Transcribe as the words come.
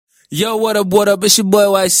Yo, what up, what up? It's your boy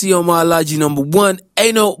YC on my Logi number one.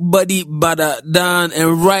 Ain't nobody but a Don.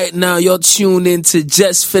 And right now, you're tuned in to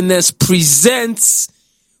Just Finesse Presents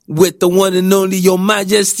with the one and only Your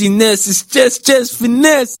Majesty Ness. It's Just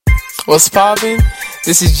Finesse. What's poppin'?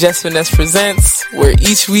 This is Just Finesse Presents, where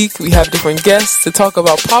each week we have different guests to talk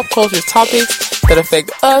about pop culture topics that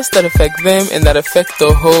affect us, that affect them, and that affect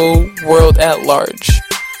the whole world at large.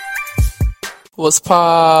 What's poppin'?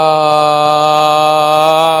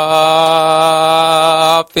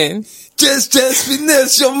 Just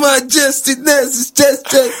Finesse, Your Majesty Ness. It's just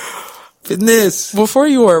Finesse. Before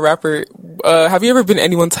you were a rapper, have you ever been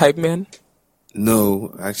anyone's hype man?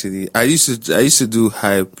 No, actually, I used to do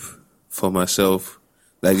hype for myself,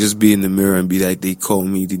 like just be in the mirror and be like, they call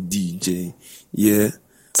me the DJ. Yeah,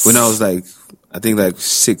 when I was like, I think like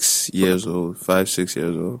 6 years old, 5, 6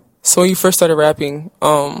 years old. So when you first started rapping,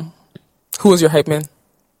 who was your hype man?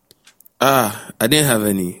 I didn't have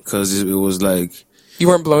any, because it was like, you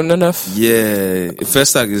weren't blown enough? Yeah,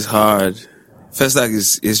 Festac is hard. Festac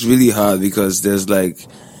is really hard because there's like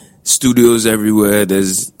studios everywhere.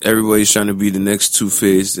 There's everybody's trying to be the next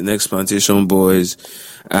Two-Face, the next Plantation Boys,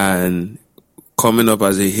 and coming up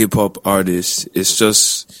as a hip hop artist, it's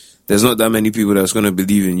just there's not that many people that's gonna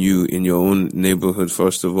believe in you in your own neighborhood.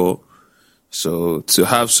 First of all, so to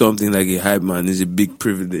have something like a hype man is a big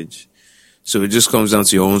privilege. So it just comes down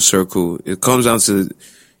to your own circle. It comes down to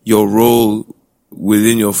your role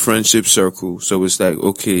within your friendship circle. So it's like,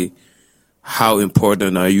 okay, how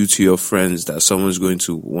important are you to your friends that someone's going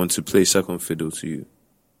to want to play second fiddle to you?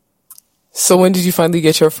 So when did you finally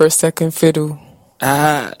get your first second fiddle?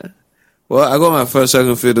 Well, I got my first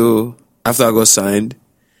second fiddle after I got signed.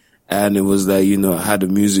 And it was like, I had a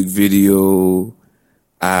music video.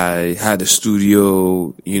 I had a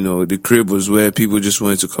studio. The crib was where people just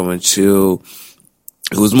wanted to come and chill.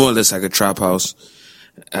 It was more or less like a trap house.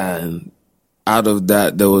 And out of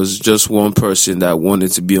that, there was just one person that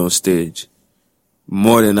wanted to be on stage.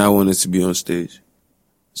 More than I wanted to be on stage.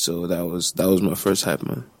 So that was my first hype,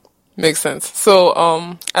 man. Makes sense. So,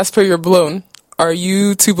 as per your blown, are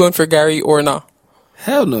you too blown for Gary or not?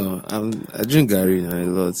 Hell no. I drink Gary a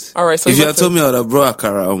lot. All right. So if you had told me I would have brought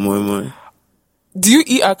Akara or Moi. Do you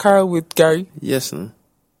eat Akara with Gary? Yes, no.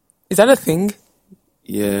 Is that a thing?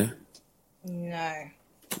 Yeah. No.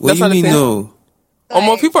 What do you mean no?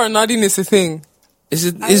 More people are nodding. It's a thing.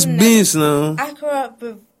 It's beans now. Akara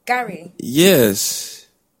with Gary. Yes.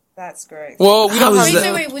 That's great. Well, we don't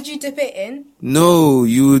have. Wait. Would you dip it in? No,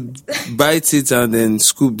 you would bite it and then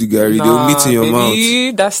scoop the Gary. They'll meet in your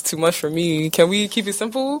mouth. That's too much for me. Can we keep it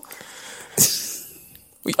simple?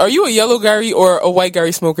 Are you a yellow Gary or a white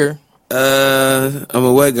Gary smoker? I'm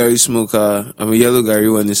a white Gary smoker. I'm a yellow Gary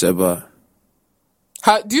when it's ever.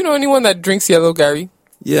 Do you know anyone that drinks yellow Gary?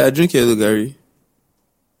 Yeah, I drink yellow Gary.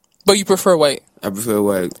 But you prefer white? I prefer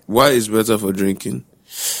white. White is better for drinking.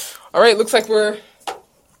 All right, looks like we're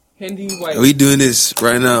handing white. Are we doing this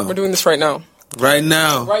right now? We're doing this right now. Right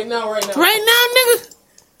now. Right now. Right now, nigga.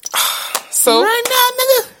 So, right now,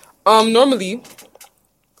 nigga. Normally,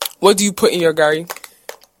 what do you put in your Gary?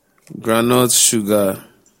 Granite, sugar.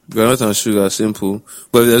 Granite and sugar, simple.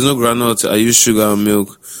 But if there's no granite, I use sugar and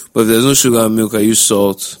milk. But if there's no sugar and milk, I use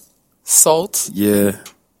salt. Salt? Yeah.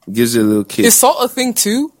 Gives it a little kick. Is salt a thing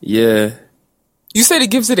too? Yeah. You said it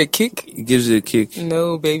gives it a kick? It gives it a kick.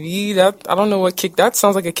 No, baby. I don't know what kick. That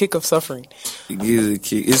sounds like a kick of suffering. It gives it a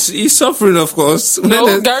kick. It's suffering, of course.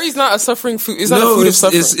 No, Gary's not a suffering food. It's not a food of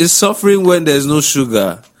suffering. It's suffering when there's no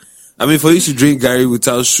sugar. I mean, for you to drink Gary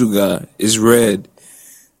without sugar, it's red.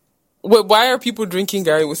 Wait, why are people drinking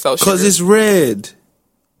Gary without sugar? Because it's red.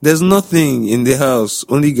 There's nothing in the house.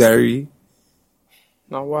 Only Gary.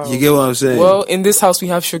 Oh, wow. You get what I'm saying? Well, in this house we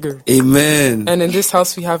have sugar. Amen. And in this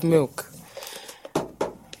house we have milk.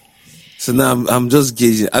 So now I'm just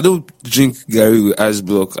gauging. I don't drink Gary with ice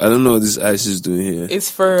block. I don't know what this ice is doing here. It's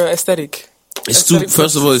for aesthetic.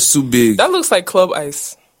 First of all, it's too big. That looks like club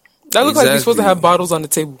ice. That looks like you're supposed to have bottles on the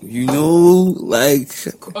table. Like...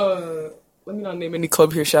 Let me not name any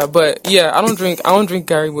club here, Sha. But yeah, I don't drink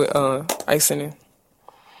Gary with ice in it.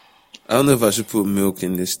 I don't know if I should put milk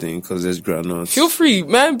in this thing because there's granules. Feel free,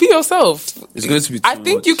 man. Be yourself. It's going to be I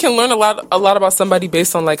think you can learn a lot about somebody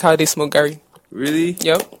based on like how they smoke Gary. Really?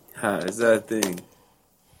 Yep. Is that a thing?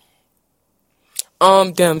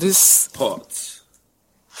 Damn, this pot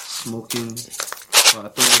smoking. I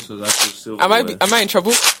thought this was actually silver. Am I in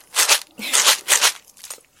trouble?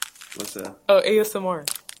 What's that? Oh, ASMR.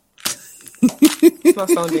 It's not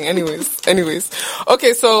sounding. Anyways.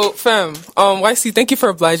 Okay, so fam, YC, thank you for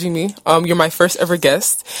obliging me. You're my first ever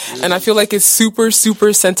guest. And I feel like it's super,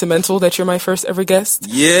 super sentimental that you're my first ever guest.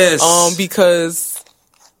 Yes. Because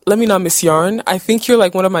let me not miss yarn. I think you're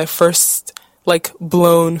like one of my first like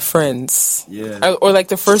blown friends. Yeah. Or like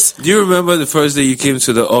the first. Do you remember the first day you came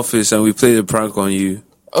to the office and we played a prank on you?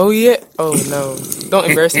 Oh yeah. Oh no. Don't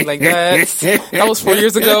embarrass me like that. That was 4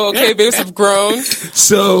 years ago. Okay, babes have grown.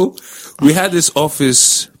 So we had this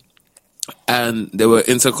office and there were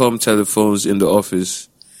intercom telephones in the office.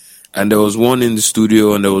 And there was one in the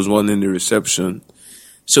studio and there was one in the reception.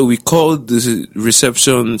 So we called the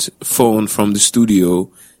reception phone from the studio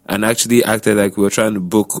and actually acted like we were trying to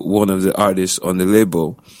book one of the artists on the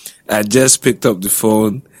label. I just picked up the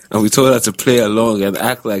phone and we told her to play along and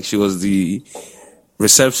act like she was the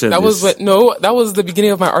receptionist. That was that was the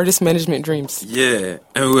beginning of my artist management dreams. Yeah.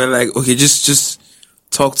 And we were like, okay, just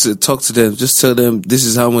talk to them. Just tell them this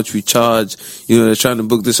is how much we charge. You know, they're trying to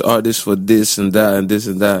book this artist for this and that and this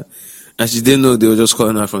and that. And she didn't know they were just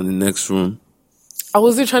calling her from the next room. I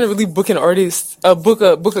wasn't trying to really book an artist, book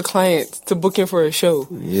a client to book in for a show.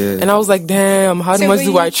 Yeah. And I was like, damn, how So much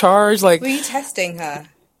do I charge? Like, Were you testing her?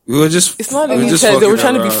 We were just. it's not we were even just that. They were fucking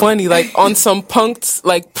trying to be around. funny, like on some punked,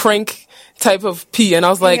 like prank type of pee. And I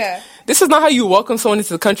was like, Yeah. this is not how you welcome someone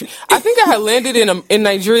into the country. I think I had landed in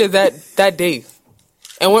Nigeria that day,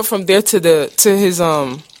 and went from there to his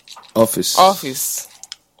Office.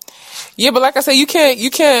 Yeah, but like I said, you can't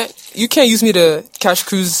use me to cash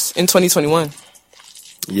cruise in 2021.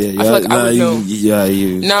 Yeah, feel like I would know.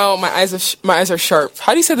 you. Now my eyes are sharp.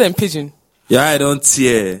 How do you say that in pidgin? Yeah, I don't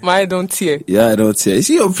tear. My eye don't tear. Yeah, I don't tear. You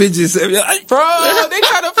see your pigeons? Bro, they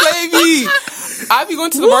try to play me. I be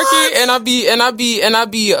going to the market and I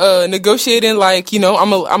be negotiating like, you know,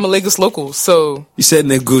 I'm a Lagos local. So You said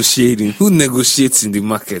negotiating. Who negotiates in the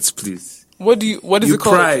markets, please? what is You it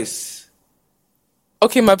called? price.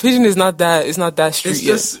 Okay, my pigeon is not that street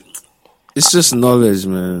It's just knowledge,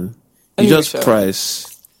 man. You Anyway, just Sha. price.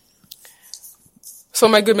 So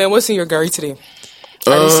my good man, what's in your Gary today?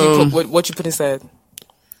 I didn't see you put what you put inside.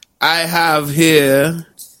 I have here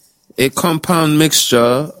a compound mixture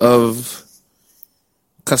of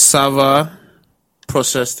cassava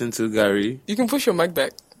processed into gari. You can push your mic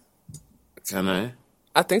back. Can I?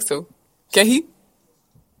 I think so. Can he?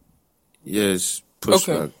 Yes, push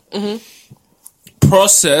Okay. back.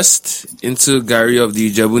 Processed into gari of the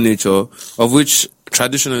Ijebu nature, of which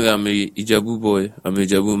traditionally I'm a Ijebu boy, I'm a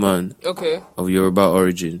Ijebu man Okay. of Yoruba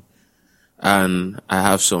origin. And I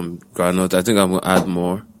have some granite. I think I'm going to add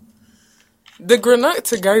more. The granite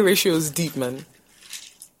to Gary ratio is deep, man.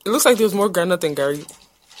 It looks like there's more granite than Gary.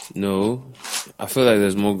 No, I feel like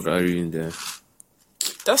there's more gari in there.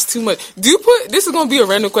 That's too much. Do you put, this is going to be a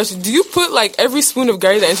random question, do you put like every spoon of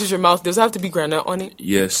Gary that enters your mouth, does it have to be granite on it?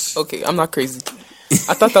 Yes. Okay, I'm not crazy.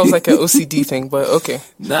 I thought that was like an OCD thing, but okay.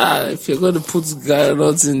 Nah, if you're going to put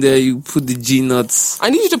granite in there, you put the G nuts. I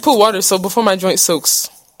need you to put water so before my joint soaks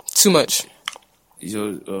too much.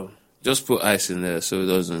 Just put ice in there so it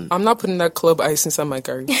doesn't. I'm not putting that club ice inside my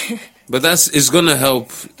Gary. But it's gonna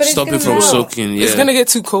help it's stop gonna it from melt. soaking. Yeah. It's gonna get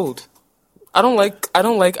too cold. I don't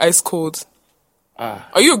like ice cold.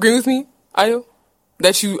 Are you agreeing with me, Ayo?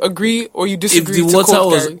 That you agree or you If disagree? the to water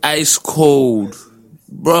cold was Gary? ice cold,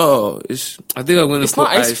 bro, I think I'm gonna It's put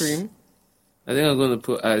not ice cream. I think I'm gonna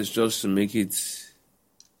put ice just to make it.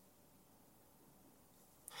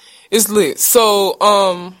 It's lit. So,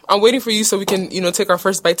 I'm waiting for you so we can, take our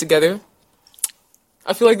first bite together.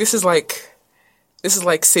 I feel like this is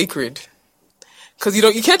like sacred. Cause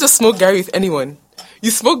you can't just smoke Gary with anyone. You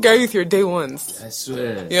smoke Gary with your day ones. I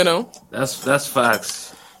swear. You know? That's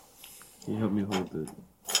facts. Can you help me hold it?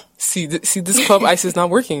 See, this club ice is not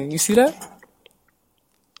working. You see that?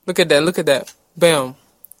 Look at that. Bam.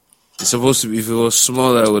 It's supposed to be. If it was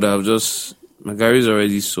smaller, I would have just. My Gary's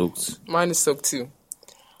already soaked. Mine is soaked too.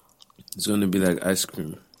 It's gonna be like ice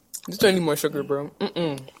cream. This don't need more sugar, bro.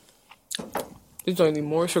 This don't need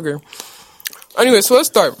more sugar. Anyway, so let's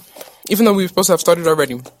start. Even though we were supposed to have started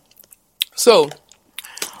already. So,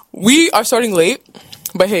 we are starting late.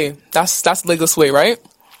 But hey, that's Lagos way, right?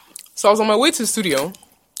 So I was on my way to the studio.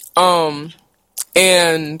 And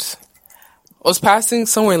I was passing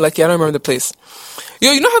somewhere in Lekki. I don't remember the place.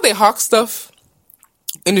 Yo, you know how they hawk stuff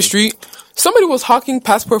in the street? Somebody was hawking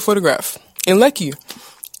passport photograph in Lekki.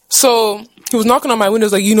 So he was knocking on my window,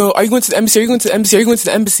 like, are you going to the embassy? Are you going to the embassy? Are you going to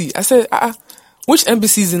the embassy? I said, which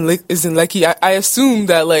embassy is in Lekki? I assume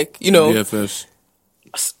that, BFS.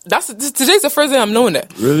 Today's the first day I'm knowing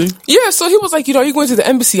that. Really? Yeah, so he was like, are you going to the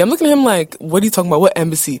embassy? I'm looking at him like, what are you talking about? What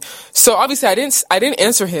embassy? So obviously I didn't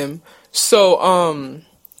answer him. So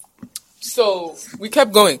we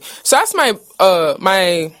kept going. So I asked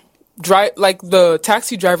my the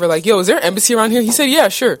taxi driver, like, yo, is there an embassy around here? He said, yeah,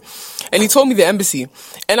 sure. And he told me the embassy.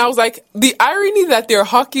 And I was like, the irony that they're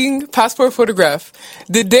hawking passport photograph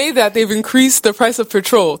the day that they've increased the price of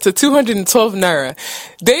petrol to 212 naira.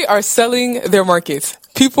 They are selling their market.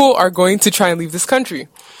 People are going to try and leave this country.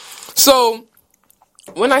 So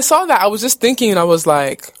when I saw that, I was just thinking, and I was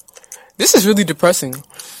like, this is really depressing.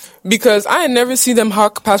 Because I had never seen them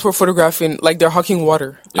hawk passport photographing like they're hawking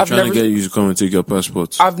water. They're trying to get you to come and take your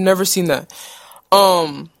passports. I've never seen that.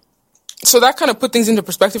 So that kind of put things into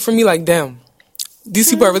perspective for me. Like, damn,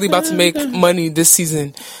 these people are really about to make money this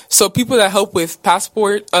season. So people that help with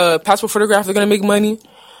passport photograph, they're gonna make money.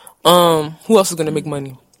 Who else is gonna make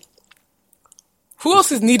money? Who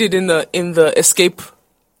else is needed in the escape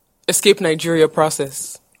Nigeria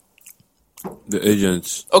process? The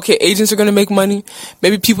agents. Okay, agents are gonna make money.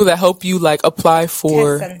 Maybe people that help you like apply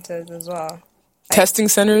for Test centers as well. testing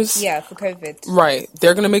centers. Yeah, for COVID. Right,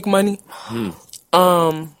 they're gonna make money. Who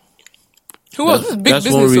else? This is big That's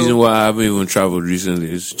business. one reason so- why I haven't even traveled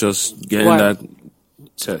recently. It's just getting Why? that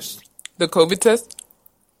test. The COVID test.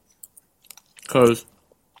 Because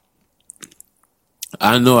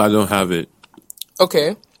I know I don't have it.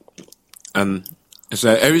 Okay. And it's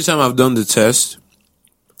like every time I've done the test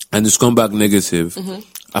and it's come back negative,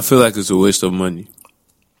 I feel like it's a waste of money.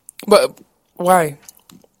 But why?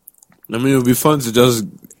 I mean, it would be fun to just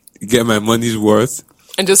get my money's worth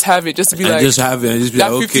And just have it, just to be and like, just have it and just be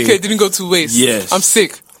that like, 50K okay. didn't go to waste. Yes. I'm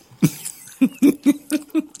sick.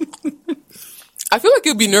 I feel like it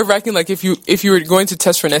would be nerve wracking, like if you were going to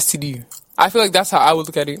test for an STD. I feel like that's how I would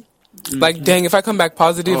look at it. Like, dang, if I come back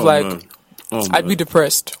positive, Oh, like, man. Oh, I'd be man.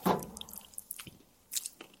 depressed. Are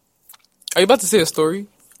you about to say a story?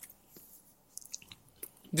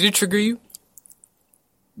 Did it trigger you?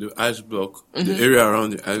 The ice block, the area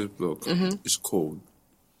around the ice block is cold.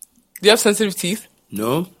 Do you have sensitive teeth?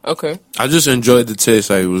 No? Okay. I just enjoyed the taste.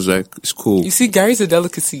 Like, it was like, it's cool. You see, Gary's a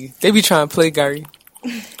delicacy. They be trying to play Gary.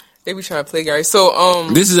 So,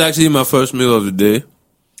 This is actually my first meal of the day.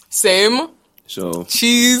 same. So,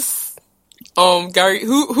 Cheese. Gary,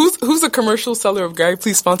 who's the commercial seller of Gary?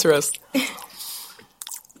 Please sponsor us.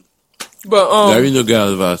 But Gary no get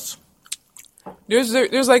advert.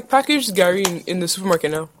 there's like packaged Gary in the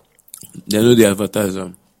supermarket now. They know the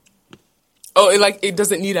advertiser. Oh, it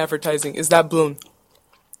doesn't need advertising. Is that blown?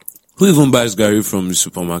 Who even buys Gary from the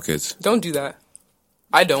supermarket? Don't do that.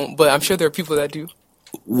 I don't, but I'm sure there are people that do.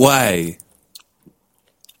 Why?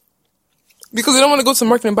 Because they don't want to go to the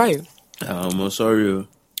market and buy it. I'm sorry.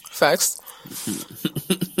 Facts.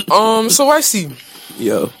 So I see.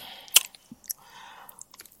 Yo.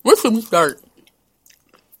 Where should we start?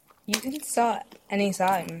 You can start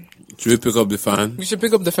anytime. Should we pick up the fan? We should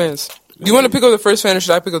pick up the fans. Do you want to pick up the first fan or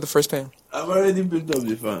should I pick up the first fan? I've already picked up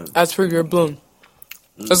the fan. As per your blown.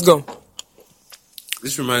 Let's go.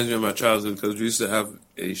 This reminds me of my childhood because we used to have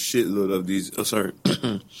a shitload of these. Oh, sorry.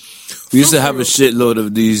 We used to have a shitload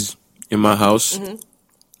of these in my house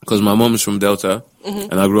because my mom is from Delta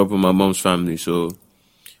and I grew up with my mom's family. So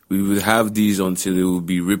we would have these until it would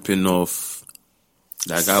be ripping off.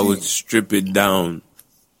 Like, I would strip it down.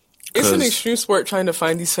 It's an 'Cause- extreme sport trying to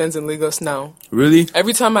find these fans in Lagos now. Really?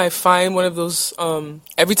 Every time I find one of those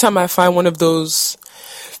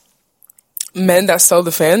men that sell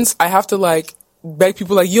the fans, I have to like beg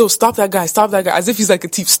people like, yo, stop that guy, as if he's like a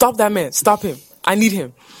thief. Stop that man, stop him. I need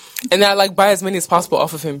him. And then I like buy as many as possible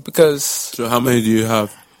off of him because So how many do you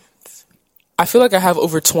have? I feel like I have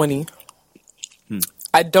over 20.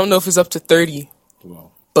 I don't know if it's up to 30,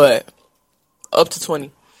 Wow. but up to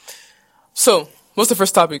 20. So, what's the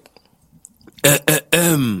first topic? Got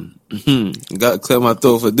to clear my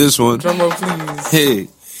throat for this one. Drum roll, please. Hey,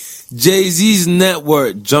 Jay-Z's net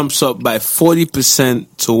worth jumps up by 40%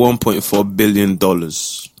 to $1.4 billion.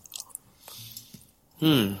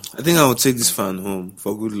 I think I will take this fan home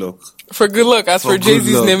for good luck. For good luck, as for good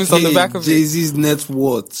Jay-Z's luck. name is on the Hey, back of it. Jay-Z's net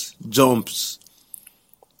worth jumps.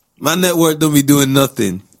 My net worth don't be doing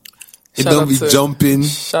nothing. It Shout don't out be to- jumping.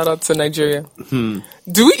 Shout out to Nigeria. Do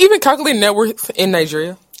we even calculate net worth in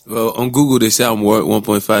Nigeria? Well, on Google they say I'm worth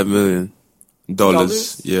 $1.5 million.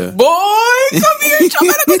 Dollars? Yeah. Boy, come here, Yeah,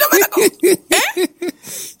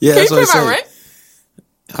 Can that's you what pay I my said. rent?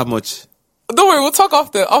 How much? Don't worry, we'll talk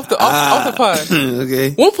off the pod.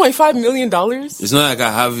 Okay. $1.5 million? It's not like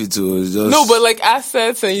I have it to. It's just No, but like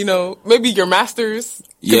assets and maybe your masters. could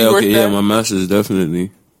yeah, be worth okay, yeah. that. My master's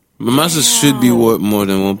definitely. My master's should be worth more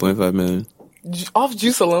than 1.5 million Off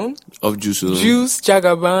juice alone? of juice alone. Juice,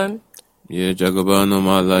 Jagaban. Yeah, Jagabano,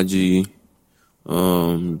 Malaji,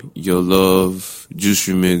 Your Love, Juice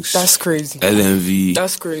Remix. That's crazy. LMV.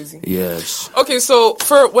 That's crazy. Yes. Okay, so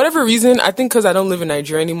for whatever reason, I think because I don't live in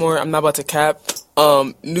Nigeria anymore, I'm not about to cap.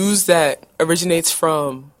 News that originates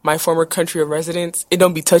from my former country of residence, it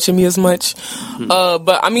don't be touching me as much.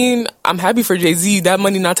 But I mean, I'm happy for Jay-Z. That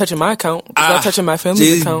money not touching my account. It's not touching my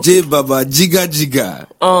family's account. J Baba, Jiga.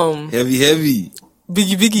 Heavy.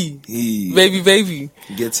 Biggie. Baby.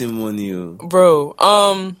 Getting money, Bro.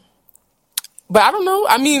 But I don't know.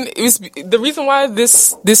 I mean, it was the reason why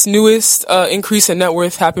this newest increase in net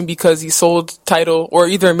worth happened because he sold Tidal or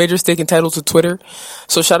either a major stake in Tidal to Twitter.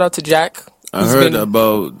 So shout out to Jack. I heard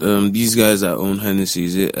about these guys that own Hennessy.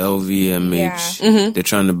 Is it LVMH? Yeah. Mm-hmm. They're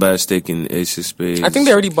trying to buy a stake in Ace of Spades. I think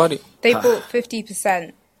they already bought it. They bought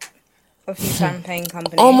 50% of the champagne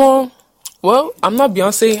company. Well, I'm not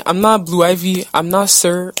Beyonce. I'm not Blue Ivy. I'm not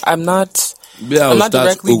Sir. I'm not that's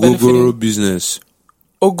directly Ogogoro benefiting. business.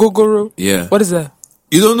 Ogogoro? Yeah. What is that?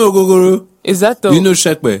 You don't know Ogogoro? Is that the... You know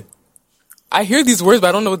Shekpe? I hear these words, but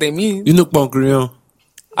I don't know what they mean. You know Pancreon?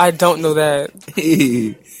 I don't know that.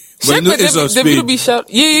 But you know Ace of the people be Spades. shout.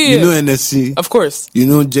 Yeah. You know NSC? Of course. You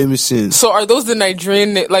know Jameson? So are those the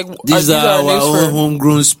Nigerian, like... These are our names own for...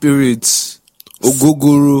 homegrown spirits.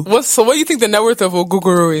 Ogogoro. What do you think the net worth of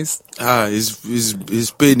Ogogoro is?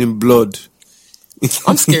 It's paid in blood.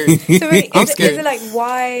 I'm scared. So wait, I'm is scared. it like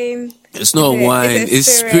wine? It's not Is it- wine. is it It's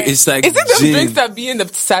spirit? it's like Is it the gin. drinks that be in the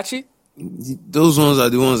sachet? Those ones are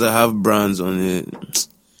the ones that have brands on it.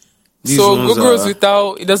 These So ones Ogogoro is are-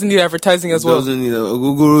 without, it doesn't need advertising as well. Doesn't need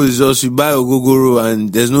Ogogoro is just you buy Ogogoro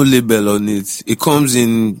and there's no label on it. It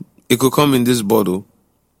could come in this bottle.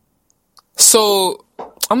 So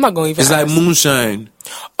I'm not going to even It's like ask. moonshine.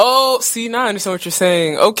 Oh, see, now I understand what you're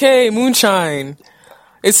saying. Okay, moonshine.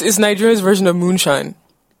 It's Nigeria's version of moonshine.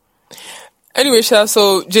 Anyway, Sha,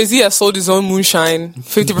 so Jay-Z has sold his own moonshine,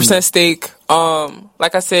 50% stake.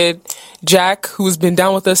 Like I said, Jack, who's been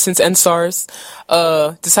down with us since NSARS,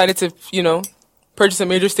 decided to, purchase a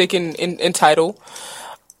major stake in Tidal.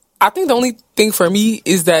 I think the only thing for me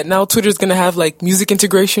is that now Twitter's gonna have like music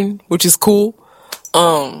integration, which is cool.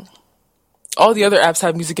 All the other apps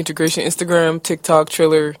have music integration: Instagram, TikTok,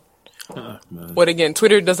 Triller. But again,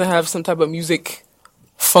 Twitter doesn't have some type of music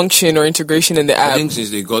function or integration in the I app. think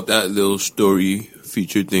since they got that little story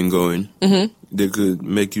feature thing going, they could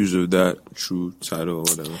make use of that through Tidal or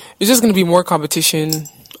whatever. It's just going to be more competition,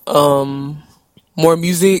 more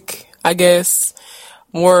music, I guess,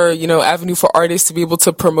 more, avenue for artists to be able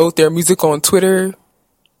to promote their music on Twitter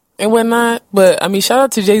and whatnot. But, I mean, shout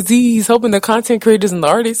out to Jay-Z. He's helping the content creators and the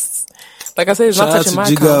artists. Like I said, it's Shout not out touching to my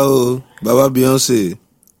Jiga, account. Baba Beyonce,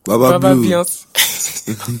 Baba Blue. Beyonce.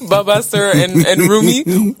 Baba Sir and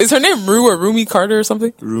Rumi. Is her name Rue or Rumi Carter or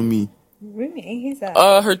something? Rumi Rumi, who's that?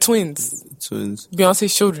 Her twins. twins.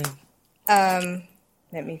 Beyonce's children.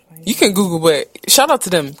 Let me find You can Google, but shout out to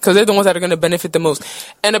them because they're the ones that are going to benefit the most.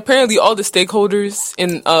 And apparently, all the stakeholders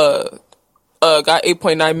in got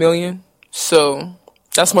 8.9 million. So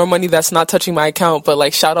that's more money that's not touching my account. But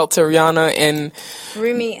like, shout out to Rihanna and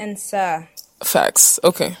Rumi and Sir. facts.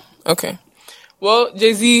 Okay. Well,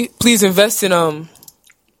 Jay-Z, please invest in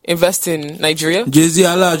Nigeria. Jay-Z,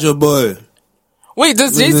 I like your boy. Wait,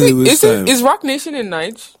 does Wait, Jay-Z wait, time. is Rock Nation in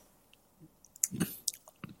Niger?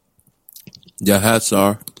 Their hats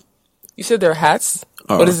are. You said their hats.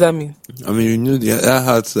 Are. What does that mean? I mean, you know their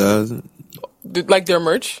hats are. Like their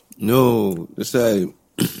merch? No, it's like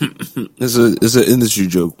it's an industry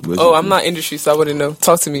joke. Oh, I'm not industry, so I wouldn't know.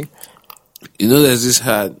 Talk to me. You know, there's this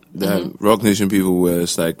hat that Rock Nation people wear.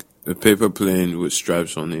 It's like a paper plane with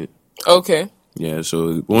stripes on it. Okay. Yeah,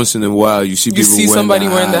 so once in a while you see You people see wearing somebody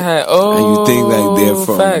the wearing the hat. Oh, and you think like they're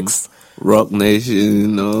from facts. Rock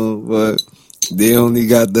Nation, but they only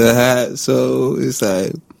got the hat, so it's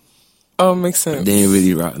like Oh, makes sense. they ain't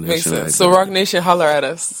really Rock Nation. Makes sense. Like So that. Rock Nation, holler at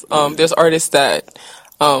us. There's artists that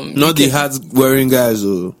Not the hats wearing guys,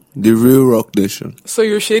 though. The real Rock Nation. So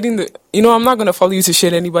you're shading the... I'm not going to follow you to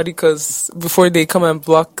shade anybody because before they come and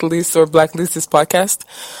blacklist this podcast.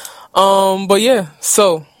 But yeah,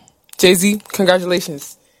 so Jay-Z,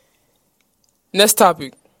 congratulations. Next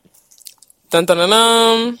topic. Dun, dun, dun,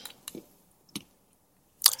 dun.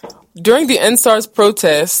 During the NSARS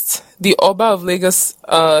protest, the Oba of Lagos,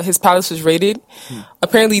 his palace was raided.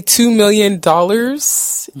 Apparently $2 million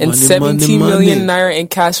and 17 million naira in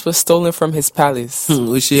cash was stolen from his palace.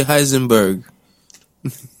 Uche Heisenberg.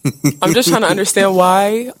 I'm just trying to understand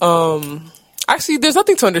why. Actually, there's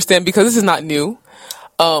nothing to understand because this is not new.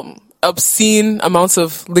 Obscene amounts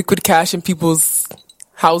of liquid cash in people's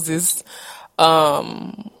houses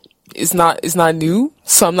is not new,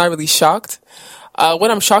 so I'm not really shocked.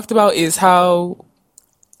 What I'm shocked about is how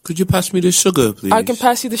Could you pass me the sugar, please? I can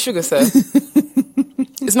pass you the sugar, sir.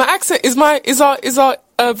 Is my accent? Is our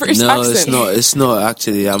British no, accent? No, it's not.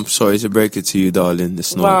 Actually, I'm sorry to break it to you, darling.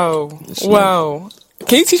 It's not. Wow, It's wow.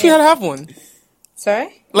 Can you teach me how to have one?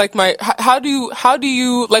 Sorry? Like how do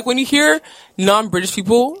you like when you hear non-British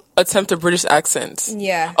people attempt a British accent?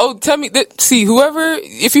 Yeah. Oh, tell me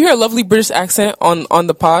if you hear a lovely British accent on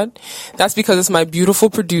the pod, that's because it's my beautiful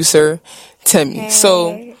producer, Temi. Hey.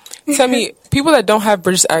 So, tell me, people that don't have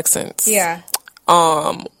British accents. Yeah.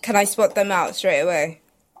 Can I spot them out straight away?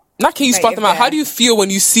 Not can you spot them out. How do you feel when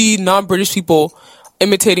you see non-British people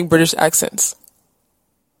imitating British accents?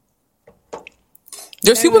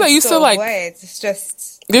 There's people that used to like. It's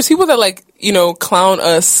just. There's people that like clown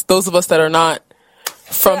us. Those of us that are not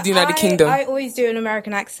from the United Kingdom. I always do an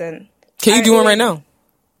American accent. Can you do one right now?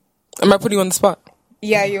 Am I putting you on the spot?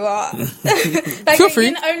 Yeah, you are. Feel free.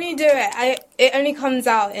 You can only do it. It only comes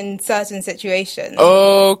out in certain situations.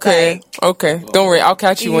 Okay. Okay. Don't worry. I'll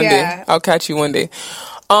catch you one day. I'll catch you one day.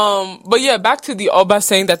 But yeah, back to the Oba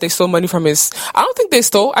saying that they stole money from his. I don't think they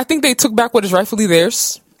stole. I think they took back what is rightfully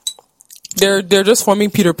theirs. They're just forming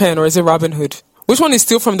Peter Pan, or is it Robin Hood? Which one is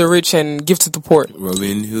steal from the rich and give to the poor?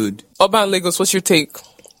 Robin Hood. Oba in Lagos, what's your take?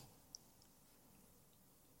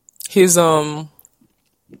 His $2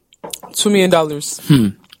 million.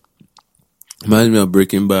 Reminds me of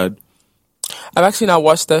Breaking Bad. I've actually not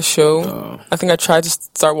watched that show. I think I tried to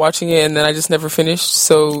start watching it and then I just never finished.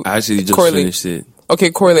 So I actually just finished it.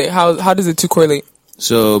 Okay, correlate. How does the two correlate?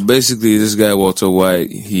 So basically, this guy Walter White,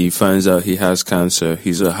 he finds out he has cancer.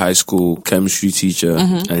 He's a high school chemistry teacher,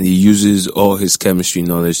 and he uses all his chemistry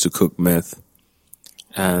knowledge to cook meth.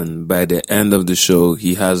 And by the end of the show,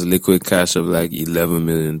 he has liquid cash of like $11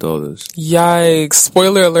 million. Yikes!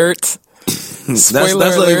 Spoiler alert. Spoiler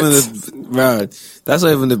alert. That's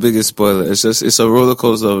not even the biggest spoiler. It's a roller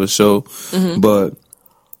coaster of a show. But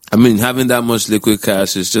I mean, having that much liquid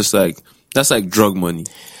cash is just that's like drug money.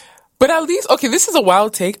 But at least, okay, this is a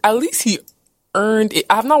wild take. At least he earned it.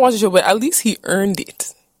 I've not watched the show, but at least he earned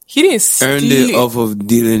it. He didn't steal earned it off of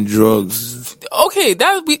dealing drugs. Okay,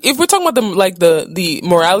 if we're talking about the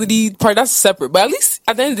morality part, that's separate. But at least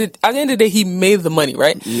at the end of the day, he made the money,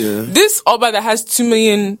 right? Yeah. This Oba that has $2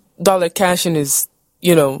 million cash in his,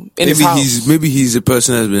 in his house. Maybe he's a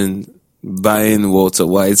person that's been buying Walter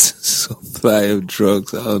White's supply of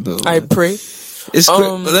drugs. I don't know. I pray. It's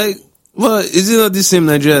well, is it not the same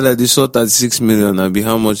Nigeria that they saw 36 million?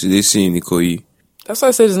 How much did they see in Ikoyi? That's why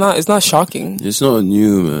I said it's not shocking. It's not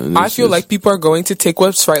new, man. I feel like people are going to take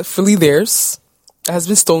what's rightfully theirs, that has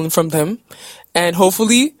been stolen from them, and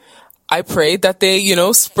hopefully, I pray that they,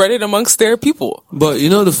 spread it amongst their people. But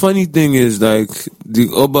the funny thing is, the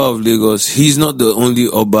Oba of Lagos, he's not the only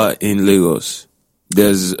Oba in Lagos.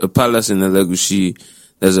 There's a palace in Elegushi,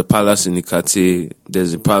 there's a palace in Ikate,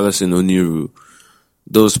 there's a palace in Oniru.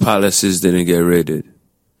 Those palaces didn't get raided.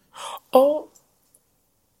 Oh,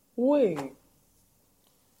 wait.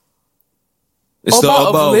 It's the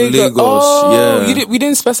Oba of Lagos. Oh, yeah. We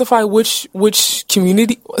didn't specify which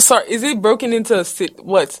community. Sorry, is it broken into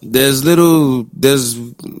what? There's little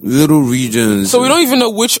regions. So we don't even know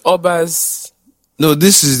which Obas. No,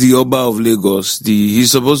 this is the Oba of Lagos.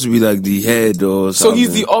 He's supposed to be like the head or something. So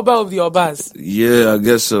he's the Oba of the Obas. Yeah, I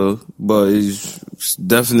guess so. But it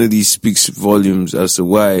definitely speaks volumes as to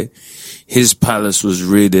why his palace was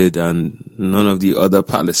raided and none of the other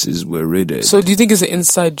palaces were raided. So do you think it's an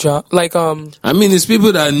inside job? I mean, it's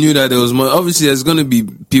people that knew that there was money. Obviously, there's going to be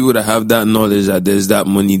people that have that knowledge that there's that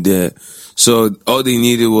money there. So all they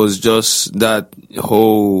needed was just that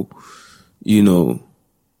whole,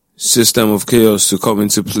 system of chaos to come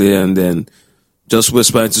into play and then just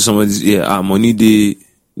whisper into somebody's ear, money day,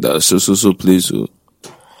 that's so place. So.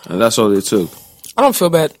 And that's all they took. I don't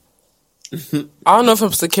feel bad. I don't know if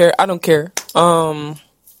I'm supposed to care. I don't care.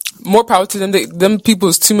 More power to them. Them people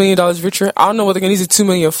is $2 million richer. I don't know what they're going to use the $2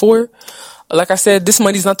 million for. Like I said, this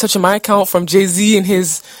money's not touching my account from Jay-Z and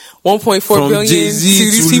his 1.4 billion Jay-Z to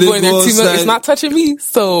these people and their $2 million. It's not touching me.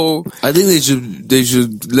 So I think they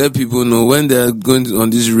should let people know when they're going on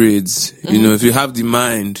these raids. If you have the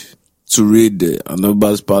mind to raid the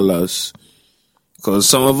Anoba's palace, because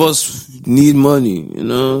some of us need money.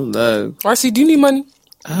 RC, do you need money?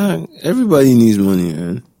 Everybody needs money,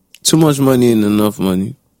 man. Too much money and enough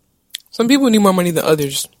money. Some people need more money than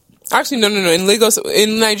others. Actually, no. In Lagos,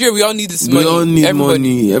 in Nigeria, we all need this money. We all need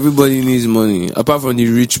money. Everybody needs money, apart from the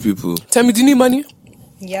rich people. Tell me, do you need money?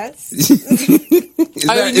 Yes. You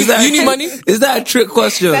need money? Is that a trick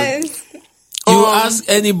question? You ask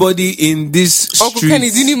anybody in this street. Uncle Kenny,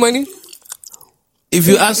 do you need money? If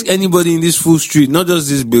you ask anybody in this full street, not just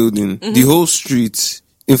this building, the whole street,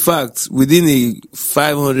 In fact, within a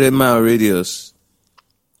 500-mile radius,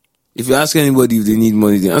 if you ask anybody if they need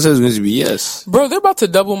money, the answer is going to be yes. Bro, they're about to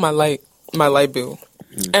double my light bill.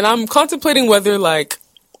 And I'm contemplating whether, like,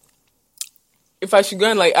 if I should go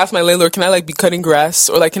and, like, ask my landlord, can I, like, be cutting grass?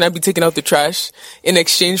 Or, like, can I be taking out the trash in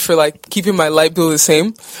exchange for, like, keeping my light bill the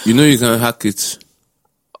same? You know you can hack it. Is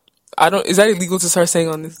that illegal to start saying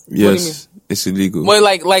on this? Yes, What do you mean? it's illegal. Well,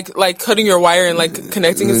 like cutting your wire and, like,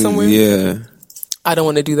 connecting it somewhere? Yeah. I don't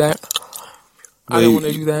want to do that. I don't want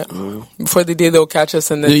to do that. Before the day they'll catch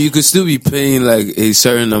us and then... No, you could still be paying, like, a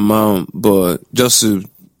certain amount, but just to,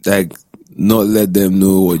 like, not let them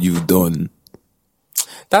know what you've done.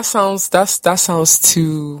 That sounds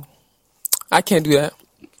too... I can't do that.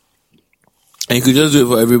 And you could just do it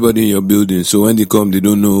for everybody in your building, so when they come, they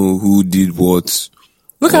don't know who did what.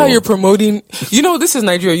 Look how you're promoting... You know, this is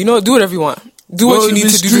Nigeria. You know, do whatever you want. Do what you need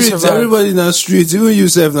to do to survive. Everybody in the streets, even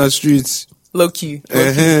yourself in the streets. Low-key.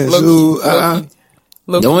 So,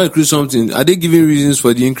 they want to create something. Are they giving reasons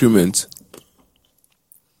for the increment?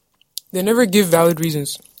 They never give valid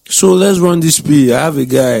reasons. So let's run this play. I have a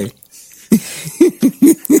guy.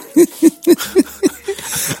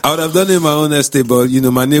 I would have done it in my own estate, but you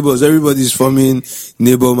know, my neighbors, everybody's forming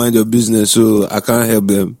neighbor mind your business, so I can't help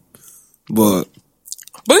them. But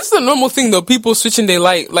this is a normal thing though, people switching their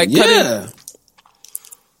light, like yeah. cutting.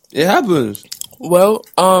 It happens. Well,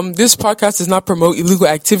 this podcast does not promote illegal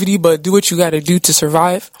activity, but do what you gotta do to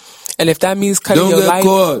survive. And if that means cutting your light.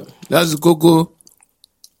 Don't get caught. That's the cocoa.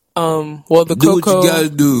 Well, the do cocoa. What you gotta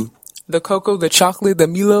do. The cocoa, the chocolate, the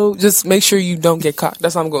Milo, just make sure you don't get caught.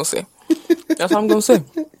 That's what I'm gonna say. That's what I'm gonna say.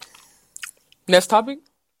 Next topic?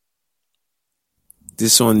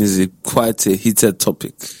 This one is quite a heated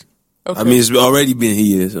topic. Okay. I mean, it's already been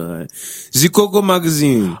here. So, Zikoko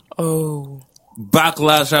magazine. Oh.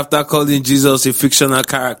 Backlash after calling Jesus a fictional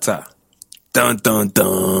character. Dun dun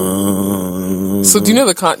dun. So do you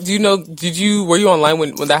know were you online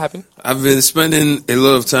when that happened? I've been spending a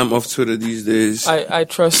lot of time off Twitter these days. I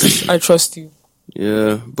trust you.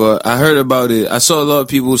 Yeah, but I heard about it. I saw a lot of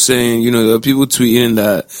people saying, you know, there are people tweeting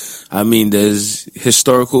that, I mean, there's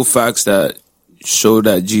historical facts that show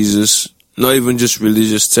that Jesus, not even just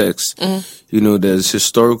religious texts, you know, there's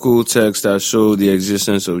historical texts that show the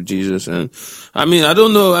existence of Jesus. And I mean, I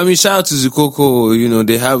don't know. I mean, shout out to Zikoko, you know,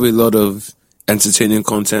 they have a lot of entertaining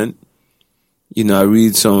content. You know, I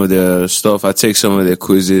read some of their stuff. I take some of their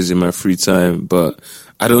quizzes in my free time, but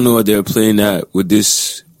I don't know what they're playing at with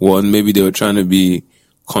this one. Maybe they were trying to be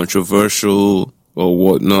controversial or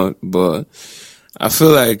whatnot, but I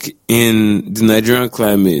feel like in the Nigerian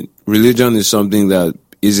climate, religion is something that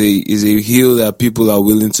is a hill that people are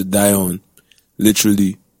willing to die on,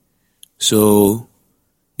 literally. So,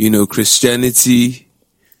 you know, Christianity,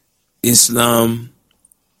 Islam,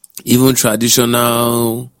 even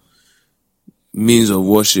traditional means of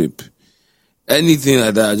worship, anything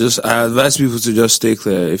like that, I advise people to just stay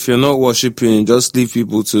clear. If you're not worshiping, just leave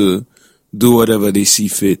people to do whatever they see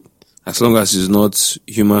fit, as long as it's not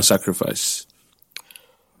human sacrifice.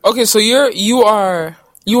 Okay, so you are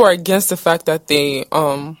against the fact that they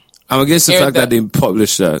I'm against the fact that they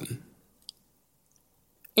published that.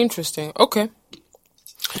 Interesting. Okay.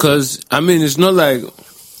 Because I mean, it's not like,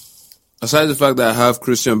 aside the fact that I have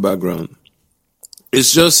Christian background,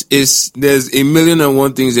 there's a million and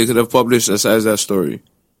one things they could have published besides that story.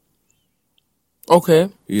 Okay.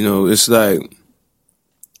 You know, it's like,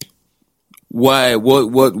 why? What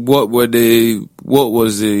was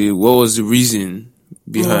the reason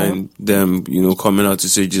behind them? You know, coming out to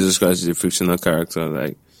say Jesus Christ is a fictional character.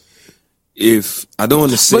 Like, if I don't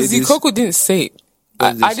want to say, but Zikoko didn't say it.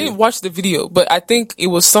 I didn't watch the video, but I think it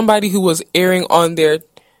was somebody who was airing on their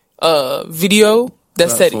video that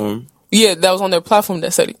said it. Yeah, that was on their platform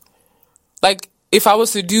that said it. Like, if I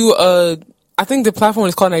was to do I think the platform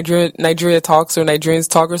is called Nigeria Talks or Nigerians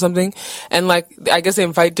Talk or something. And like, I guess they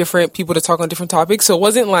invite different people to talk on different topics. So it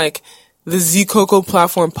wasn't like the Zikoko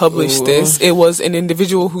platform published this. It was an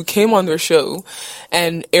individual who came on their show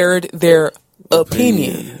and aired their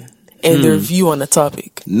opinion and their view on the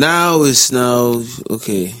topic. Now it's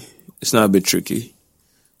okay. It's now a bit tricky.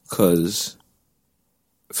 Because,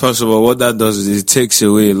 first of all, what that does is it takes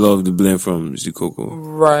away a lot of the blame from Zikoko.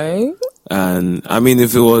 Right. And, I mean,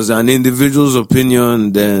 if it was an individual's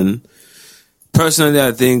opinion, then, personally,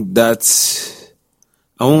 I think that's,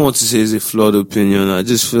 I won't want to say it's a flawed opinion. I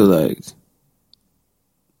just feel like,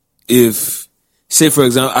 if, say, for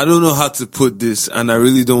example, I don't know how to put this, and I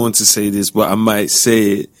really don't want to say this, but I might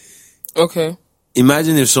say it. Okay.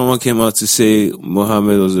 Imagine if someone came out to say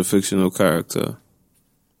Muhammad was a fictional character.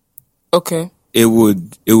 Okay. it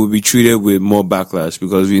would be treated with more backlash,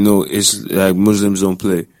 because we know it's like Muslims don't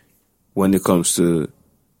play when it comes to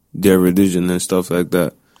their religion and stuff like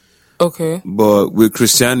that. Okay. But with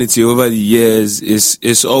Christianity over the years,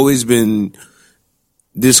 it's always been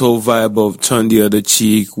this whole vibe of turn the other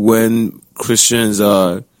cheek when Christians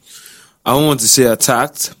are, I don't want to say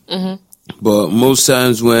attacked, but most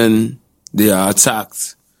times when they are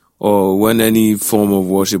attacked, or when any form of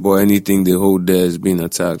worship or anything they hold there is being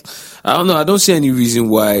attacked, I don't know. I don't see any reason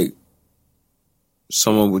why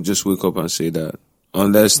someone would just wake up and say that,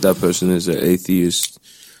 unless that person is an atheist.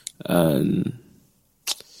 And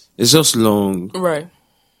it's just long. Right.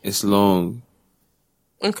 It's long.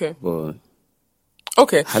 Okay. But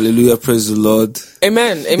okay. Hallelujah, praise the Lord.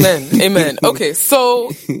 Amen. Amen. Okay,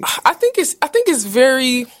 so I think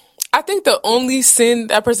the only sin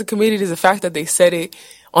that person committed is the fact that they said it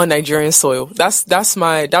on Nigerian soil. That's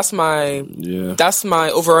my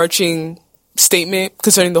overarching statement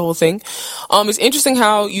concerning the whole thing. It's interesting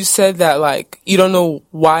how you said that, like, you don't know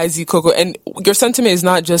why Z Coco, and your sentiment is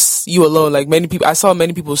not just you alone. Like, I saw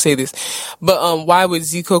many people say this, but why would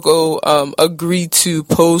Z Coco agree to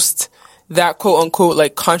post that quote unquote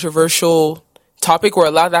like controversial topic, or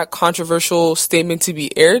allow that controversial statement to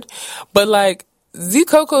be aired? But like, Z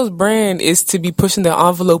Coco's brand is to be pushing the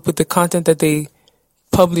envelope with the content that they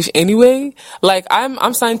publish anyway. Like,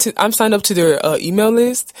 I'm signed up to their email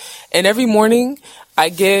list, and every morning I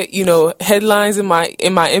get, headlines in my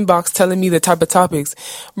inbox telling me the type of topics.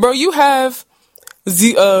 Bro, you have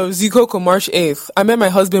Z Coco March 8th. I met my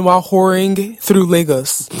husband while whoring through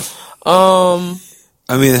Lagos.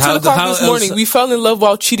 I mean, 10 o'clock this morning, we fell in love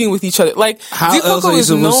while cheating with each other. Like, how Z Coco else are you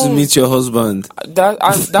supposed to meet your husband?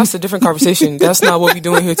 That's a different conversation. That's not what we're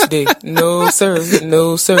doing here today. No, sir.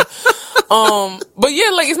 But yeah,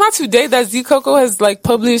 like, it's not today that Z Coco has like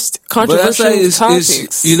published controversial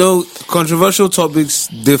topics. Controversial topics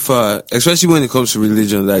differ, especially when it comes to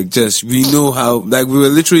religion. Like, we know how, like, we were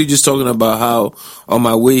literally just talking about how on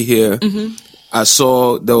my way here, I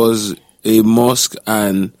saw there was a mosque,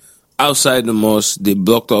 and outside the mosque, they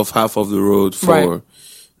blocked off half of the road for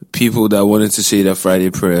people that wanted to say their Friday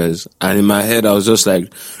prayers. And in my head, I was just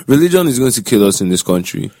like, religion is going to kill us in this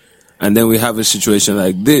country. And then we have a situation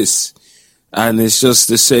like this. And it's just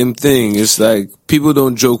the same thing. It's like, people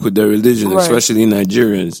don't joke with their religion, especially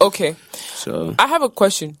Nigerians. Okay. So I have a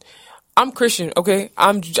question. I'm Christian, okay?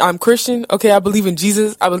 I'm Christian, okay? I believe in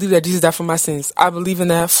Jesus. I believe that Jesus died for my sins. I believe in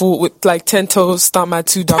that fool with like 10 toes, stomp my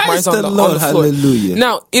 2 dark marks on the floor. Hallelujah.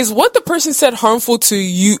 Now, is what the person said harmful to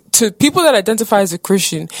you, to people that identify as a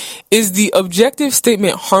Christian? Is the objective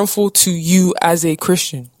statement harmful to you as a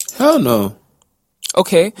Christian? Hell no.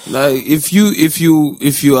 Okay. Like, if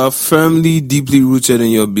you are firmly, deeply rooted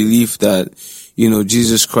in your belief that,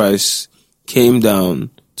 Jesus Christ came down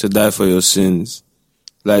to die for your sins,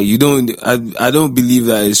 like, I don't believe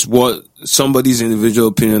that it's what somebody's individual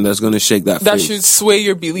opinion that's going to shake that That faith. should sway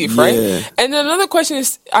your belief, right? Yeah. And then another question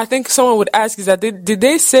is, I think someone would ask, is that did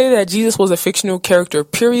they say that Jesus was a fictional character,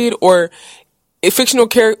 period, or a fictional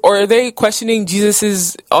character, or are they questioning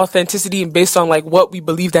Jesus's authenticity based on like what we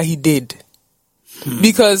believe that he did?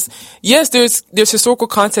 Because yes, there's historical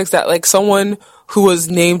context that like someone who was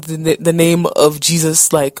named the name of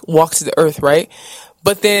Jesus like walked to the earth, right?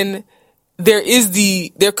 But then there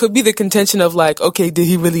could be the contention of like, okay, did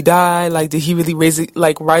he really die? Like, did he really rise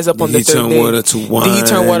up on the third day? Did he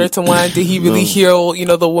turn water to wine? Did he really heal,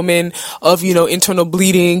 the woman of, internal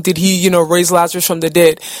bleeding? Did he, raise Lazarus from the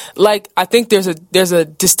dead? Like, I think there's a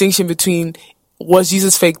distinction between, was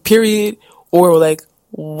Jesus fake, period, or like,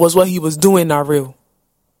 was what he was doing not real?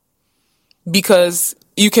 Because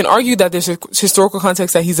you can argue that there's a historical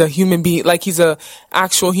context that he's a human being, like he's a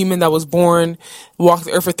actual human that was born, walked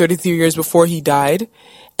the earth for 33 years before he died.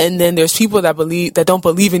 And then there's people that don't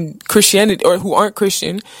believe in Christianity, or who aren't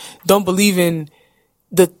Christian, don't believe in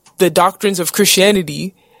the doctrines of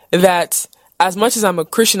Christianity, that as much as I'm a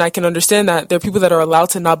Christian, I can understand that there are people that are allowed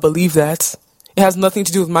to not believe that. It has nothing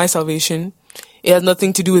to do with my salvation. It has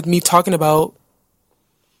nothing to do with me talking about,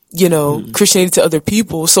 Christianity to other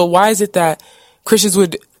people. So why is it that Christians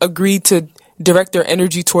would agree to direct their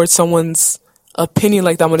energy towards someone's opinion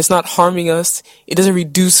like that when it's not harming us? It doesn't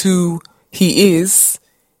reduce who he is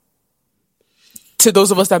to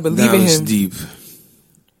those of us that believe in him. Deep.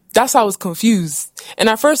 That's how I was confused. And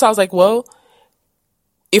at first I was like, well,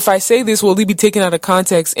 if I say this, will it be taken out of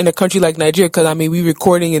context in a country like Nigeria? Because we're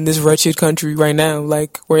recording in this wretched country right now,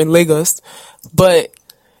 like we're in Lagos. But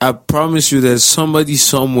I promise you, there's somebody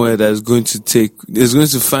somewhere that's going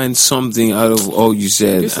to find something out of all you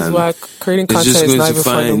said. This is why creating content is is going not to even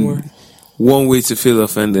fun no more. find one way to feel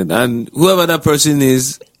offended, and whoever that person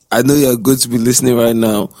is, I know you're going to be listening right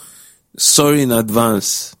now. Sorry in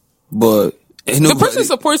advance, but the person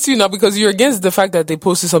supports you now because you're against the fact that they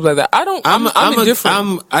posted something like that. I'm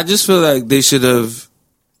indifferent. I just feel like they should have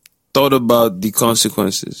thought about the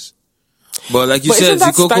consequences. But like you said,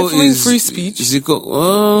 Zikoko is free speech.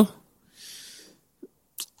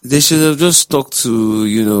 They should have just stuck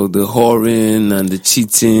to, the whoring and the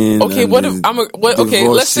cheating. Okay,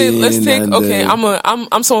 let's take. Okay,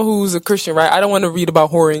 I'm someone who's a Christian, right? I don't want to read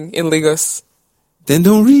about whoring in Lagos. Then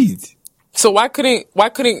don't read. So why couldn't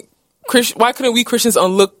we Christians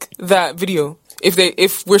unlook that video?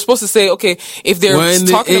 If we're supposed to say, okay, if they're we're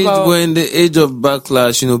in the age of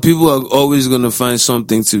backlash, people are always gonna find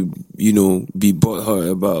something to, be butthurt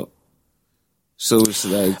about. So it's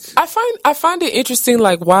like I find it interesting,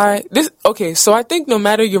 like why this. Okay, so I think no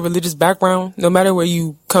matter your religious background, no matter where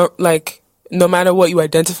you come, like no matter what you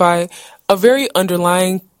identify, a very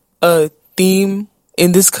underlying theme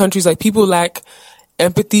in this country is like people lack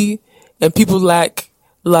empathy and people lack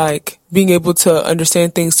like being able to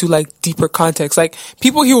understand things to like deeper context. Like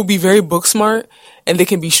people here will be very book smart and they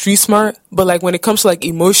can be street smart, but like when it comes to like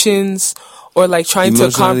emotions or like trying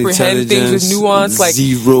to comprehend things with nuance, like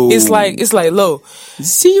zero. It's like low.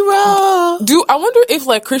 Zero. I wonder if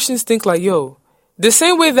like Christians think like, yo, the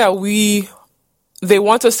same way that they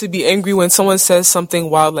want us to be angry when someone says something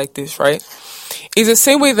wild like this, right? Is the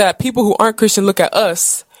same way that people who aren't Christian look at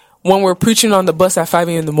us when we're preaching on the bus at 5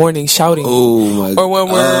 a.m. in the morning, shouting. Or when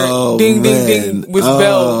we're ding, ding with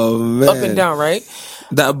bell up and down, right?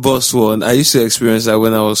 That bus one, I used to experience that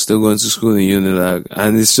when I was still going to school in Unilag.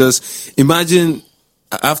 And it's just, imagine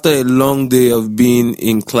after a long day of being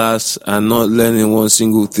in class and not learning one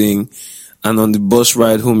single thing, and on the bus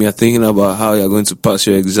ride home, you're thinking about how you're going to pass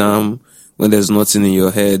your exam when there's nothing in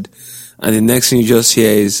your head. And the next thing you just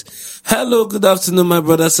hear is, hello, good afternoon, my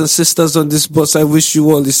brothers and sisters on this bus. I wish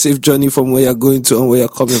you all a safe journey from where you're going to and where you're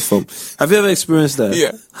coming from. Have you ever experienced that?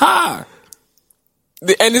 Yeah. Ha!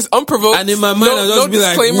 And it's unprovoked. And in my mind, I'll just be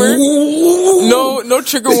disclaimer, like, no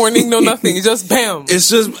trigger warning, no nothing. It's just bam. It's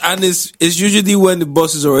just, and it's usually when the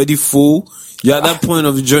bus is already full. You're at that point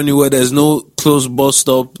of the journey where there's no close bus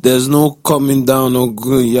stop, there's no coming down or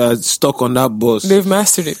going. You're stuck on that bus. They've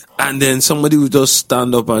mastered it. And then somebody will just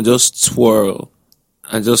stand up and just twirl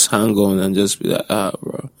and just hang on and just be like,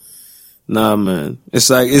 bro. Nah, man. It's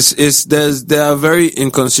like, there are very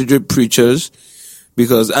inconsiderate preachers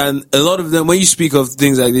and a lot of them, when you speak of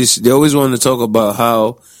things like this, they always want to talk about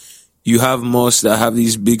how you have mosques that have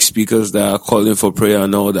these big speakers that are calling for prayer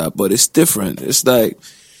and all that, but it's different. It's like,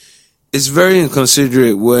 it's very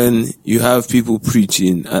inconsiderate when you have people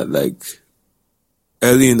preaching at like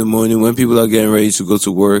early in the morning when people are getting ready to go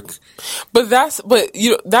to work. But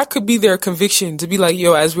that could be their conviction to be like,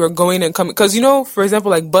 yo, as we're going and coming, because for example,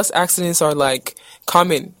 like bus accidents are like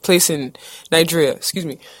commonplace in Nigeria. Excuse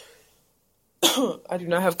me. I do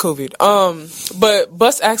not have COVID. But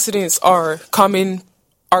bus accidents are common,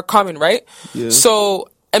 right? Yeah. So,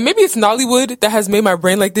 and maybe it's Nollywood that has made my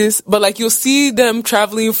brain like this, but like you'll see them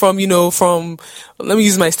traveling from, let me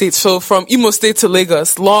use my state. So from Imo State to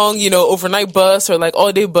Lagos, long, overnight bus or like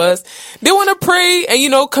all day bus. They want to pray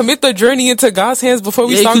and, commit the journey into God's hands before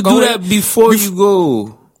we start going. You could do that before you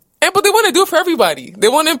go. But they want to do it for everybody. They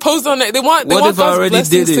want to impose on that. They want God's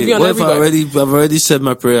blessings to be on everybody. What if I've already said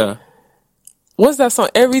my prayer? What's that song?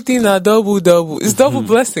 Everything now double. It's double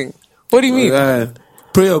blessing. What do you mean?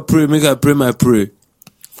 Pray or pray. Make I pray my pray.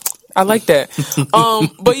 I like that.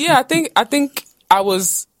 But yeah, I think I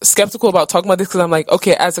was skeptical about talking about this because I'm like,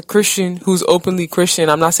 okay, as a Christian who's openly Christian,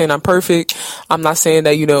 I'm not saying I'm perfect. I'm not saying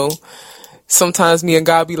that, sometimes me and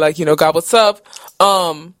God be like, God, what's up?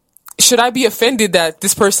 Should I be offended that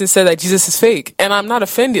this person said that Jesus is fake? And I'm not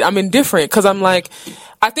offended. I'm indifferent because I'm like,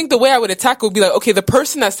 I think the way I would attack would be like, okay, the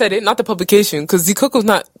person that said it, not the publication, because Zikoko's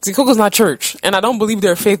not church, and I don't believe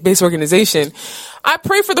they're a faith-based organization. I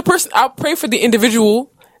pray for the person. I'll pray for the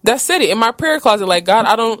individual that said it in my prayer closet. Like, God,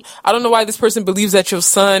 I don't know why this person believes that your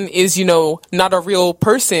son is, not a real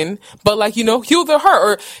person, but like, heal their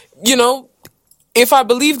heart. Or, if I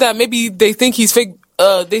believe that maybe they think he's fake,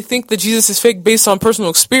 they think that Jesus is fake based on personal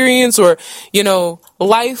experience or,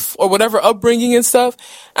 life or whatever upbringing and stuff.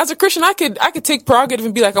 As a Christian, I could take prerogative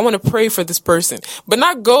and be like, I want to pray for this person, but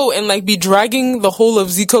not go and like be dragging the whole of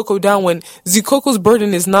Zikoko down when Zikoko's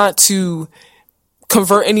burden is not to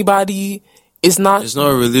convert anybody. It's not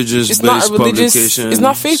a religious publication. It's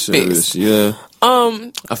not faith based. Yeah.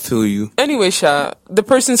 I feel you. Anyway, Sha, the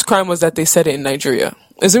person's crime was that they said it in Nigeria.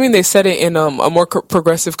 Assuming they said it in a more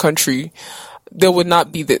progressive country, there would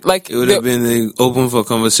not be that. Like, it would have been an open for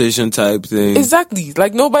conversation type thing. Exactly.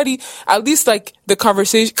 Like, nobody, at least like the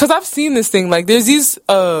conversation, because I've seen this thing. Like, there's these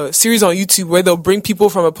series on YouTube where they'll bring people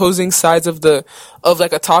from opposing sides of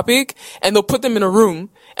like a topic, and they'll put them in a room,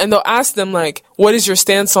 and they'll ask them like, what is your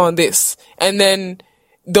stance on this? And then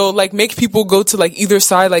they'll like make people go to like either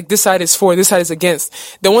side, like this side is for, this side is against.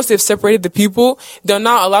 Then once they've separated the people, they'll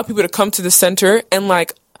now allow people to come to the center and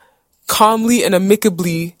like calmly and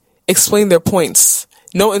amicably explain their points.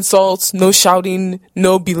 No insults, no shouting,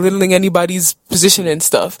 no belittling anybody's position and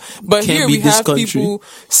stuff. But Can't here be we this have country. people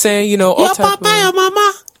saying, you know, all Your type papa, of, your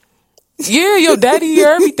mama. yeah, your daddy, your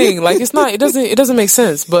everything. Like, it doesn't make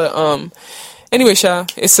sense. But anyway, Sha,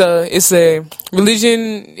 it's a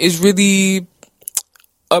religion is really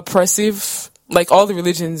oppressive. Like, all the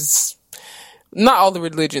religions, not all the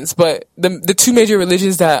religions, but the two major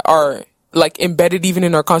religions that are like embedded even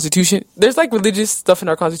in our constitution. There's like religious stuff in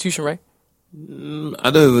our constitution, right? I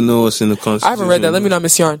don't even know what's in the constitution. I haven't read that. Let me not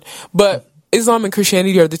miss yarn. But Islam and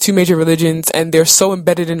Christianity are the two major religions, and they're so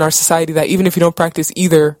embedded in our society that even if you don't practice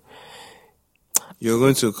either, You're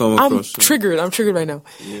going to come I'm across. triggered. I'm triggered right now.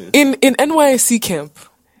 Yeah. In NYSC camp,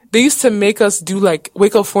 they used to make us do like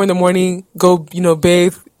wake up 4 a.m, go, you know,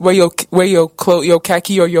 bathe, wear your clothes, your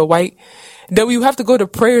khaki or your white. Then we have to go to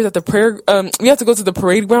prayers at the prayer. We have to go to the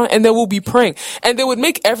parade ground, and then we'll be praying. And they would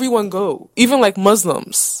make everyone go, even like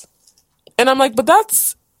Muslims. And I'm like, but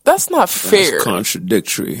that's not fair. That's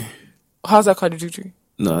contradictory. How's that contradictory?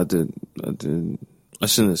 No, I did. I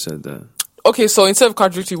shouldn't have said that. Okay, so instead of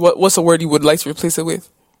contradictory, what's a word you would like to replace it with?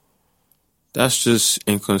 That's just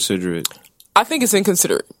inconsiderate. I think it's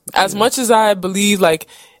inconsiderate. As much as I believe, like,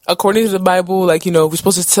 according to the Bible, like, you know, we're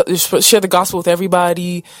supposed to share the gospel with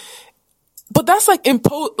everybody. But that's like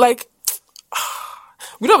like,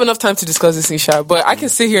 we don't have enough time to discuss this thing, Sha, but I can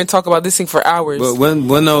sit here and talk about this thing for hours. But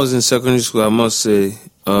when I was in secondary school, I must say,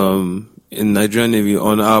 in Nigerian Navy,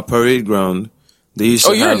 on our parade ground, they used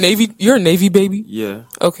to you're a Navy baby? Yeah.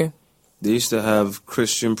 Okay. They used to have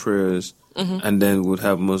Christian prayers, and then would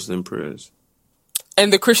have Muslim prayers.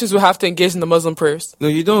 And the Christians will have to engage in the Muslim prayers? No,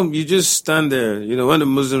 you don't. You just stand there. You know, when the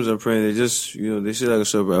Muslims are praying, they just, you know, they say like a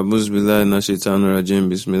shop,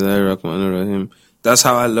 Bismillahirrahmanirrahim. That's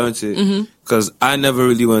how I learned it. Because I never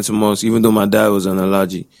really went to mosque, even though my dad was an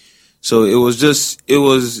Alaji. So it was just,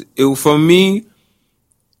 for me,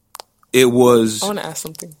 it was. I want to ask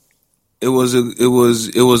something. It was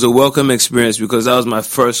a welcome experience because that was my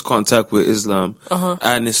first contact with Islam.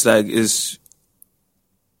 And it's like, it's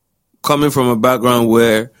coming from a background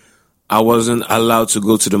where I wasn't allowed to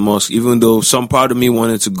go to the mosque, even though some part of me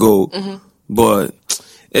wanted to go, but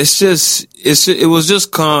it was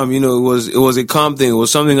just calm. You know, it was a calm thing. It was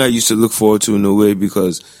something I used to look forward to in a way,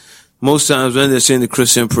 because most times when they're saying the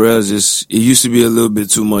Christian prayers, it used to be a little bit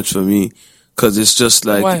too much for me. Cause it's just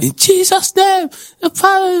like, why? In Jesus' name,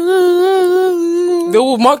 They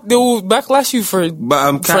will backlash you for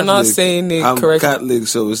not saying it correctly. I'm Catholic,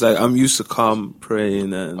 so it's like I'm used to calm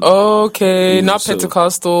praying and. Okay, you know, not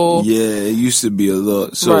Pentecostal. Yeah, it used to be a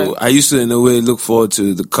lot. So Right. I used to, in a way, look forward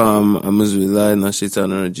to the calm. Alhamdulillah, na shaitan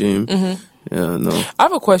rajim. Yeah, no. I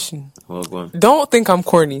have a question. Well, go on. Don't think I'm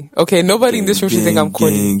corny. Okay, nobody in this room should think I'm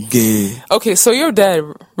corny. Okay, so your dad,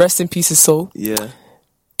 rest in peace, his soul. Yeah.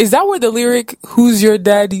 Is that where the lyric "Who's your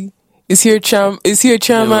daddy"? Is he a chairman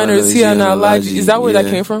or is he an Alaji? Is that where that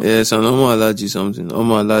came from? Yeah, it's an Omo Alaji something.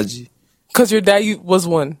 Omo Alaji. Because your dad was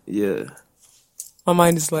one. Yeah. My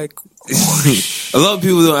mind is like, a lot of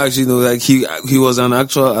people don't actually know, like, he was an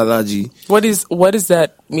actual Alaji. what does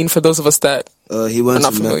that mean for those of us that He went are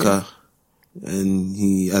not to familiar? Mecca, and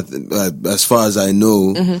he, as far as I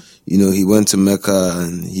know, you know, he went to Mecca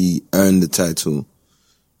and he earned the title.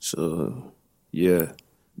 So, yeah.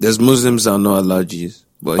 There's Muslims that are not Alajis,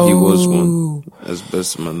 but he was one, as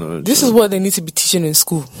best of my knowledge. This is what they need to be teaching in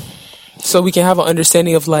school, so we can have an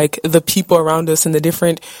understanding of like the people around us and the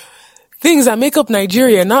different things that make up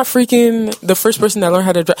Nigeria. Not freaking the first person that learned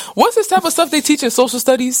how to drive. What's this type of stuff they teach in social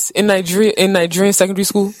studies in Nigerian secondary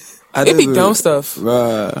school? It be dumb stuff.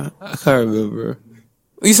 Bruh, I can't remember.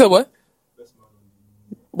 You said what?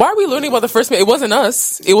 Why are we learning about the first man? It wasn't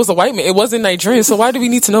us. It was a white man. It wasn't Nigerian. So why do we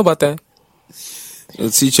need to know about that? I'll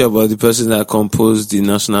teach you about the person that composed the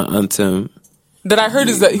national anthem. That I heard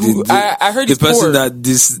is that I heard the he's poor. person that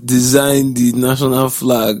designed the national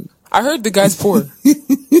flag. I heard the guy's poor.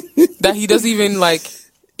 That he doesn't even like.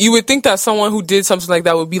 You would think that someone who did something like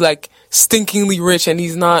that would be like stinkingly rich, and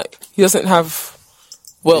he's not. He doesn't have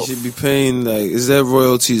wealth. He should be paying, like, is there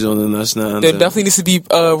royalties on the national anthem? There definitely needs to be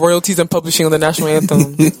royalties and publishing on the national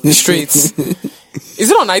anthem streets.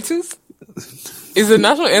 Is it on iTunes? Is the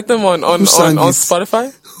national anthem on Who sang it?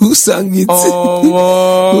 Spotify? Who sang it?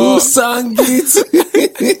 Who sang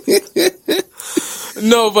it?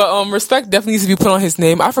 No, but respect definitely needs to be put on his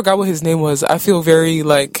name. I forgot what his name was. I feel very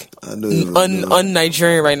like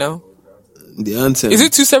un-Nigerian right now. The anthem. Is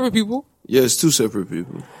it two separate people? Yeah, it's two separate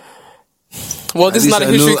people. Well, this is not a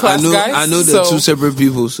history class, guys. I know they're two separate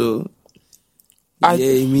people, so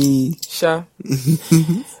yay me. Sure.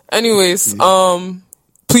 Anyways,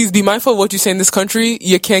 please be mindful of what you say in this country.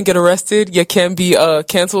 You can't get arrested. You can't be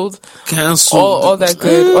canceled. All that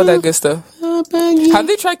good stuff. Have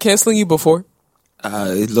they tried canceling you before?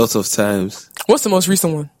 Lots of times. What's the most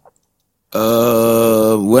recent one?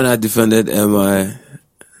 When I defended MI.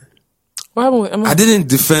 What happened with MI? I didn't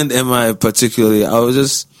defend MI particularly. I was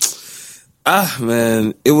just,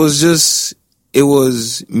 man, it was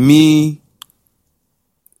me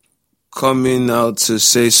coming out to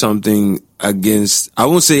say something against, I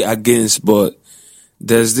won't say against, but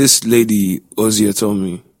there's this lady, Ozia told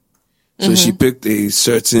me. So she picked a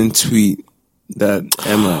certain tweet that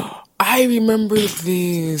MI. I remember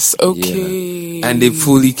this. Okay. Yeah. And they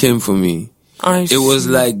fully came for me. It was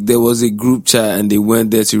like there was a group chat and they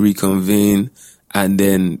went there to reconvene, and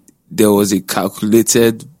then there was a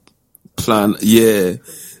calculated plan. Yeah.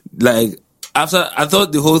 Like after I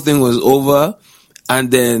thought the whole thing was over,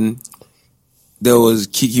 and then there was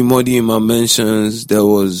Kiki Modi in my mentions. There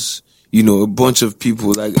was, a bunch of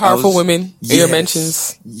people like powerful women in your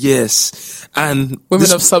mentions. Yes. And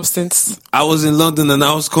women of substance. I was in London and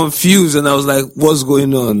I was confused and I was like, what's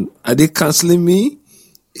going on? Are they cancelling me?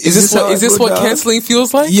 Is this what canceling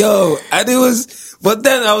feels like? Yo, and it was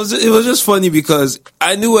just funny because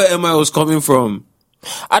I knew where MI was coming from.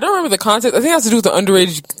 I don't remember the context. I think it has to do with the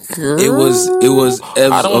underage girl. It was Ev's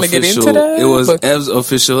I don't want to get into that. It was Ev's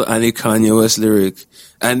official and a Kanye West lyric.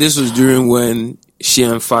 And this was during when she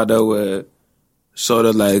and Fada were sort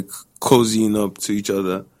of like cozying up to each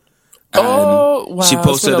other. And wow. She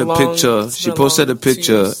posted a picture. She posted a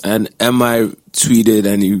picture and MI tweeted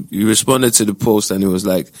and he responded to the post and it was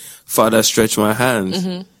like, Fada, stretch my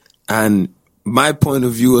hands. And my point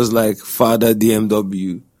of view was like, Fada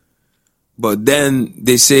DMW. But then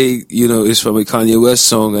they say, it's from a Kanye West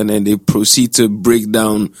song and then they proceed to break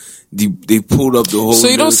down they pulled up the whole. So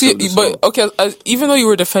you don't see it, but okay, even though you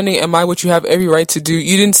were defending MI, which you have every right to do,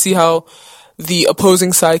 you didn't see how the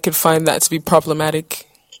opposing side could find that to be problematic.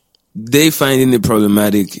 They finding it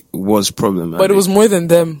problematic was problematic. But it was more than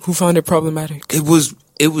them who found it problematic. It was,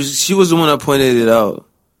 she was the one that pointed it out.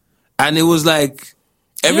 And it was like,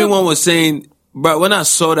 everyone was saying, but when I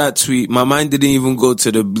saw that tweet, my mind didn't even go to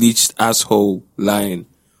the bleached asshole line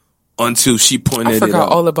until she pointed it out. I forgot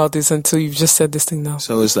all about this until you just said this thing now.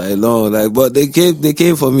 So it's like, no, but they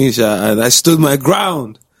came for me, Sha, and I stood my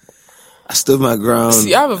ground.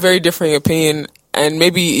 See, I have a very different opinion, and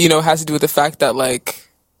maybe, it has to do with the fact that, like,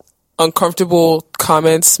 uncomfortable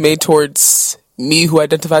comments made towards me who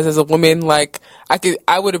identifies as a woman, like,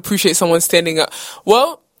 I would appreciate someone standing up.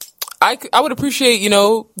 Well, I would appreciate,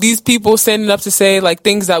 these people standing up to say, like,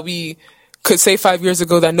 things that we could say 5 years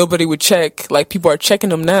ago that nobody would check. Like, people are checking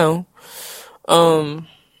them now.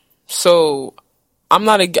 So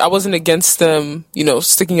I wasn't against them,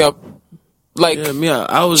 sticking up, like,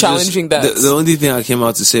 I was challenging that. The only thing I came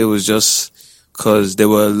out to say was just because there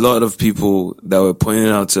were a lot of people that were pointing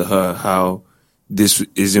out to her how this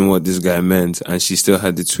isn't what this guy meant, and she still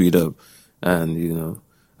had the tweet up. And,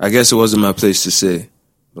 I guess it wasn't my place to say,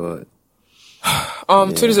 but.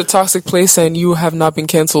 Twitter's a toxic place and you have not been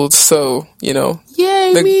canceled, so,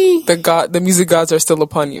 Yay, me! The music gods are still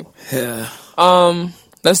upon you. Yeah.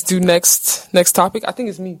 Let's do next topic. I think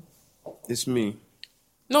it's me. It's me.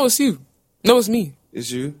 No, it's you. No, it's me.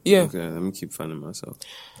 It's you? Yeah. Okay, let me keep finding myself.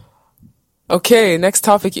 Okay, next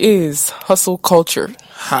topic is hustle culture.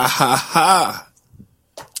 Ha ha ha!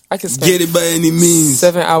 I can spend Get it by any means.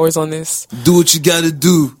 7 hours on this. Do what you gotta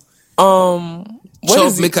do.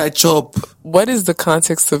 Make I chop. What is the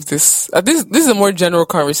context of this? This is a more general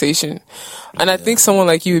conversation, and I think someone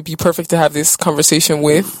like you would be perfect to have this conversation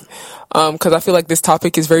with, because I feel like this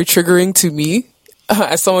topic is very triggering to me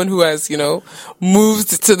as someone who has,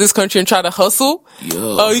 moved to this country and try to hustle.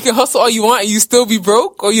 You can hustle all you want and you still be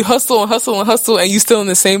broke, or you hustle and hustle and hustle and you still in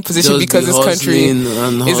the same position because this country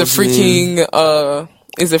is a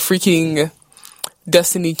freaking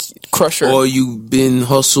destiny crusher. Or you've been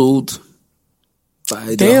hustled.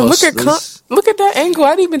 Damn! Look at that angle.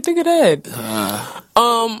 I didn't even think of that.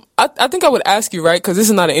 I think I would ask you, right? Because this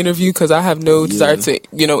is not an interview. Because I have no desire to,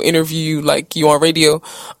 interview you like you on radio.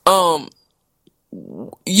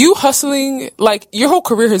 You hustling, like your whole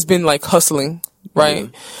career has been like hustling, right?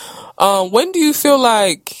 Yeah. When did you feel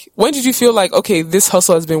like, okay, this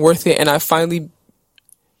hustle has been worth it, and I finally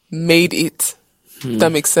made it.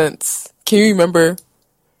 That makes sense. Can you remember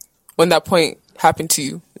when that point happened to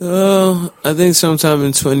you? I think sometime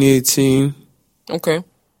in 2018. Okay.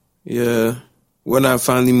 Yeah. When I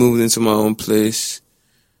finally moved into my own place.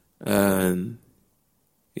 And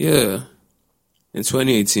yeah, in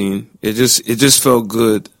 2018, it just felt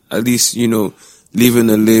good. At least, leaving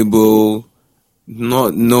a label,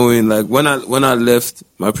 not knowing, like when I left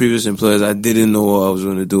my previous employers, I didn't know what I was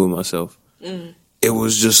going to do with myself. It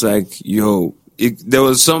was just like, there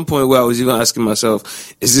was some point where I was even asking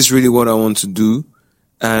myself, is this really what I want to do?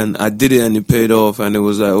 And I did it and it paid off, and it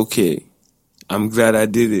was like, okay, I'm glad I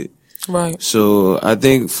did it. Right. So I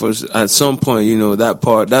think at some point,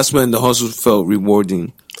 that's when the hustle felt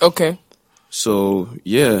rewarding. Okay. So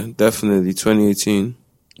yeah, definitely 2018.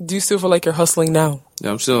 Do you still feel like you're hustling now?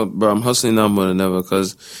 Yeah, I'm hustling now more than ever,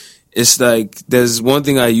 because it's like, there's one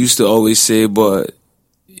thing I used to always say, but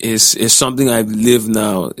it's something I live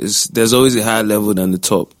now. There's always a higher level than the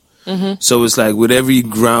top. So it's like, with every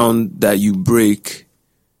ground that you break,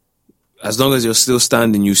 as long as you're still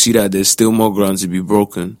standing, you see that there's still more ground to be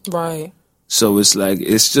broken. Right. So it's like,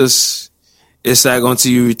 it's like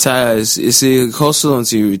until you retire, it's a hustle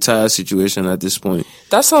until you retire situation at this point.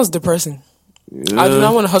 That sounds depressing. Yeah. I do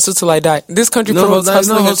not want to hustle till I die. This country promotes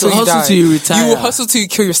hustling until you die. Hustle till you retire. You will hustle till you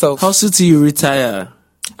kill yourself. Hustle till you retire.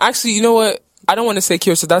 Actually, you know what? I don't want to say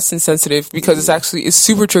kill, so that's insensitive, because it's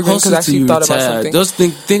super triggering, because I actually thought about something. Just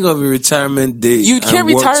think of a retirement date. You can't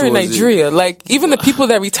retire in Nigeria. Like, even the people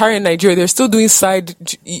that retire in Nigeria, they're still doing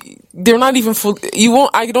they're not even full.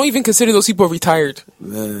 I don't even consider those people retired.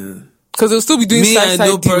 Man. Because they'll still be doing side I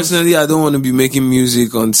know deals. Personally, I don't want to be making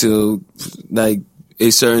music until like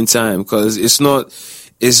a certain time, because it's not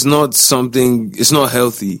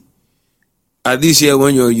healthy. At least, yeah,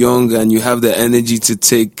 when you're young and you have the energy to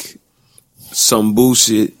take some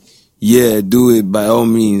bullshit, yeah, do it by all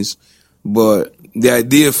means. But the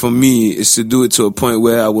idea for me is to do it to a point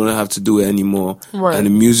where I wouldn't have to do it anymore. Right. And the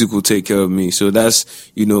music will take care of me. So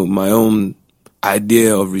that's, my own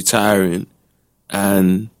idea of retiring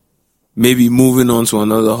and maybe moving on to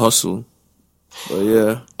another hustle. But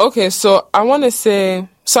yeah. Okay, so I want to say,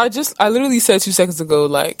 I literally said 2 seconds ago,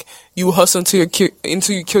 like, you hustle until you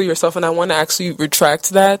kill yourself, and I want to actually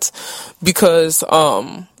retract that, because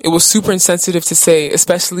it was super insensitive to say,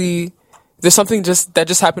 especially, there's something that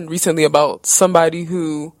just happened recently about somebody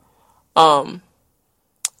who,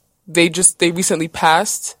 they recently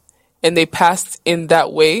passed, and they passed in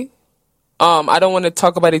that way. I don't want to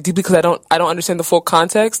talk about it deeply because I don't understand the full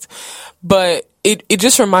context, but it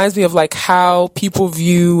just reminds me of like how people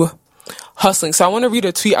view hustling. So I want to read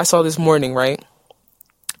a tweet I saw this morning, right?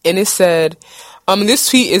 And it said, this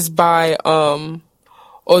tweet is by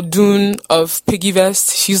Odun of Piggy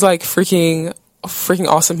Vest. She's like freaking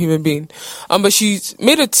awesome human being. But she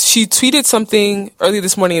tweeted something early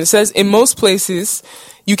this morning, and it says, in most places,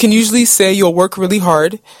 you can usually say you'll work really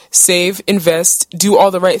hard, save, invest, do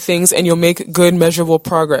all the right things, and you'll make good, measurable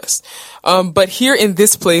progress. But here in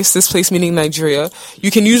this place meaning Nigeria,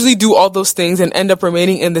 you can usually do all those things and end up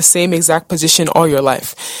remaining in the same exact position all your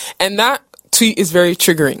life. And that tweet is very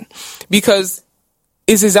triggering, because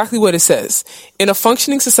is exactly what it says. In a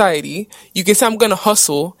functioning society, you can say, I'm going to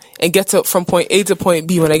hustle and get from point A to point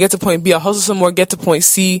B. When I get to point B, I'll hustle some more, get to point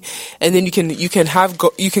C, and then you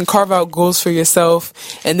can carve out goals for yourself,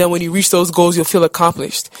 and then when you reach those goals, you'll feel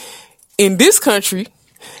accomplished. In this country,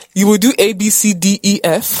 you will do A, B, C, D, E,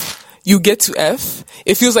 F. You get to F.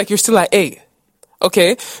 It feels like you're still at A.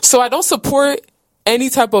 Okay? So I don't support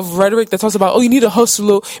any type of rhetoric that talks about, you need a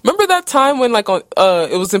hustle. Remember that time when like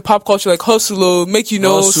it was in pop culture, like hustle, make you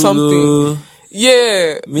know something.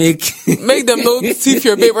 Yeah. Make them know teeth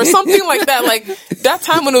your babe or something like that. Like that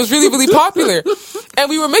time when it was really, really popular. And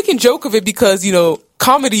we were making joke of it because,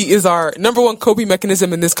 comedy is our number one coping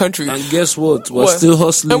mechanism in this country. And guess what? We're still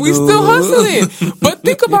hustling. And we're still hustling. But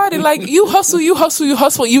think about it, like you hustle.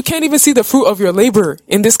 You can't even see the fruit of your labor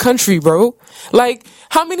in this country, bro. Like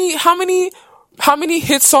how many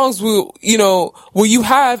hit songs will you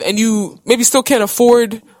have, and you maybe still can't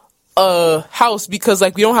afford a house because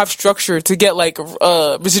like we don't have structure to get like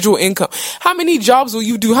residual income? How many jobs will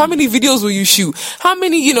you do? How many videos will you shoot? How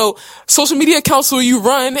many social media accounts will you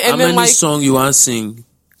run? And how then many song you want sing?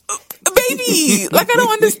 Baby, like I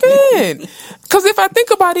don't understand. Because if I think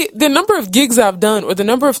about it, the number of gigs I've done or the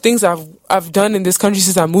number of things I've done in this country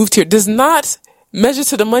since I moved here does not measure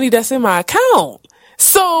to the money that's in my account.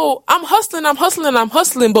 So I'm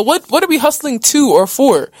hustling, but what are we hustling to or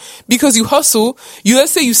for? Because you hustle,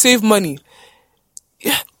 let's say you save money.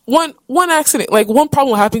 One accident, like one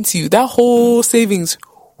problem will happen to you. That whole savings,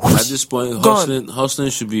 at this point, hustling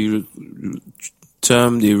should be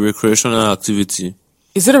termed a recreational activity.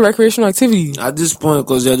 Is it a recreational activity? At this point,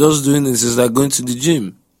 because they're just doing this, it's like going to the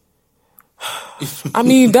gym. I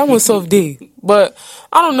mean, that was soft day. But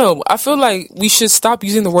I don't know. I feel like we should stop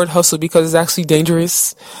using the word hustle because it's actually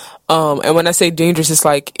dangerous. And when I say dangerous, it's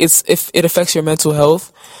like if it affects your mental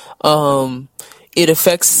health. It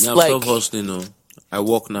affects Now like. stop hustling now. I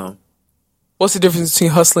work now. What's the difference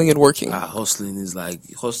between hustling and working? Hustling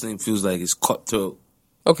feels like it's cutthroat.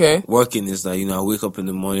 Okay. Working is like, I wake up in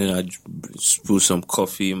the morning, I brew some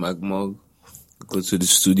coffee in my mug, go to the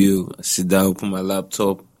studio, I sit down, open my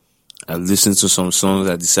laptop, I listen to some songs,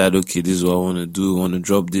 I decide, okay, this is what I want to do, I want to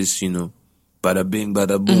drop this, bada bing,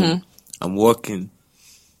 bada boom. Mm-hmm. I'm working.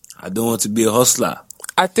 I don't want to be a hustler.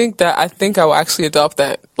 I think I will actually adopt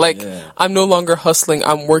that. Like, Yeah. I'm no longer hustling,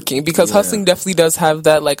 I'm working. Because hustling definitely does have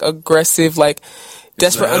that, like, aggressive, like,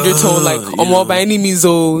 desperate like, undertone, like, all by any means,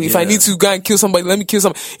 if I Yeah. need to go and kill somebody, let me kill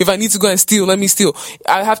somebody. If I need to go and steal, let me steal.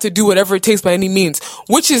 I have to do whatever it takes by any means.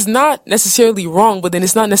 Which is not necessarily wrong, but then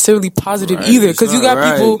it's not necessarily positive Right, either. it's Because you not got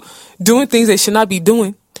right. people doing things they should not be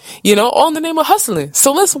doing, all in the name of hustling.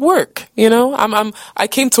 So let's work, I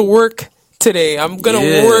came to work today. I'm gonna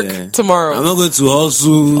work tomorrow. I'm not going to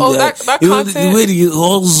hustle. Oh, like, that even content. the way you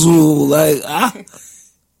hustle, like,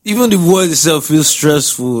 even the word itself feels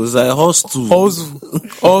stressful. It's like hustle.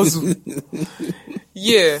 Hustle.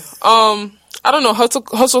 Yeah. I don't know.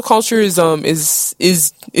 Hustle culture is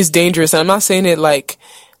dangerous. And I'm not saying it like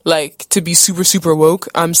to be super, super woke.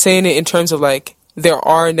 I'm saying it in terms of like, there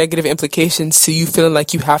are negative implications to you feeling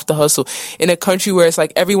like you have to hustle in a country where it's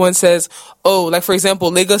like everyone says, oh, like for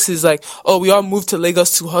example, Lagos is like, oh, we all moved to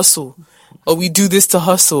Lagos to hustle. Or we do this to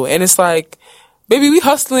hustle. And it's like, baby, we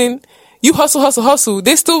hustling. You hustle.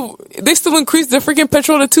 They still increase the freaking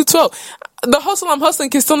petrol to $2.12. The hustle I'm hustling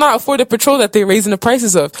can still not afford the petrol that they're raising the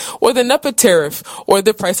prices of, or the NEPA tariff, or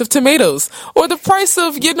the price of tomatoes, or the price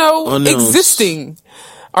of, Onions. existing.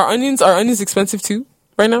 Are onions expensive too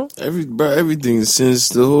right now? Everything since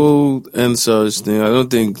the whole NSARS thing, I don't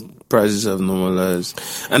think prices have normalized.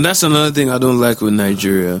 And that's another thing I don't like with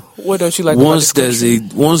Nigeria. What don't you like about this country?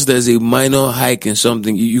 Once there's a minor hike in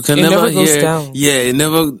something, you can never never goes hear. down. Yeah,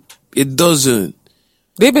 it doesn't.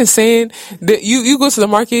 They've been saying that you go to the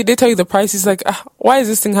market, they tell you the price is like, why is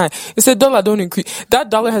this thing high? It's the dollar don't increase. That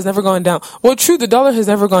dollar has never gone down. Well, true, the dollar has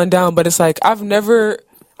never gone down, but it's like I've never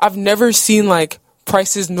seen like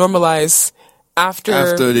prices normalize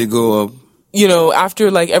after they go up.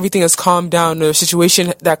 After like everything has calmed down, the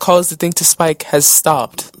situation that caused the thing to spike has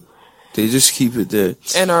stopped. They just keep it there.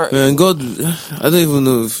 And Man, God, I don't even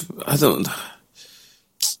know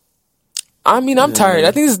I'm tired.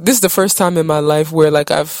 I think this is the first time in my life where like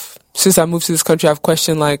since I moved to this country, I've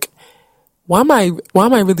questioned like, why am I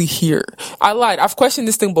really here? I lied. I've questioned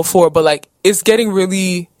this thing before, but like it's getting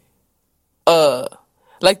really,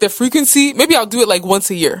 like the frequency, maybe I'll do it like once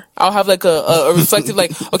a year. I'll have like a reflective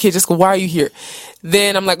like, okay, Jessica, why are you here?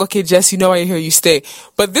 Then I'm like, okay, Jess, why you're here, you stay.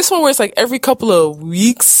 But this one where it's like every couple of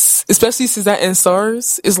weeks, especially since that ends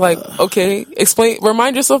SARS, is like, okay,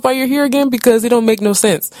 remind yourself why you're here again because it don't make no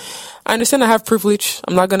sense. I understand I have privilege.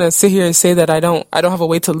 I'm not gonna sit here and say that I don't have a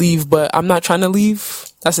way to leave, but I'm not trying to leave.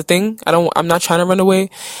 That's the thing. I'm not trying to run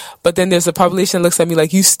away. But then there's a population that looks at me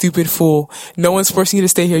like, you stupid fool. No one's forcing you to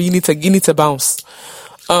stay here. You need to bounce.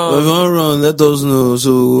 if I'm wrong, let us know.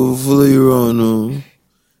 So we'll follow you around. No.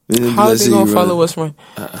 How are they gonna follow us, man?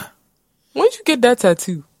 When'd you get that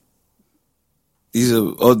tattoo? These are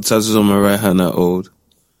all the tattoos on my right hand are old.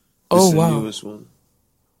 Oh, This is wow. the newest one.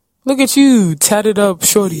 Look at you, tatted up,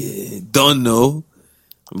 shorty. Yeah, don't know.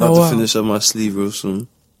 I'm about to finish up my sleeve real soon.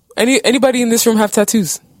 Anybody in this room have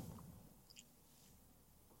tattoos?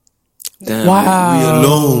 Damn, Wow. we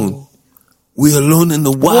alone. We alone in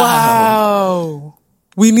the wild. Wow.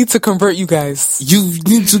 We need to convert you guys. You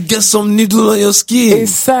need to get some needle on your skin.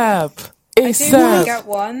 ASAP. I do want to ASAP. get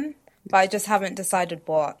one, but I just haven't decided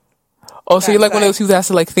what. Oh, so you're like one of That's those people that has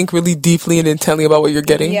to like think really deeply and intently about what you're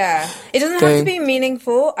getting? Yeah. It doesn't have Dang. to be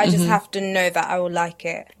meaningful. I just have to know that I will like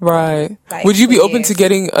it. Right. Like, Would you be for open years. to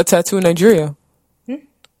getting a tattoo in Nigeria?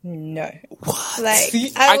 No. What? Like,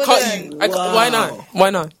 I caught wouldn't. you. Why not? Why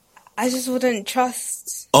not? I just wouldn't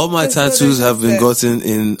trust. All my Just wouldn't tattoos have been trust gotten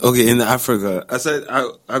in Africa. I said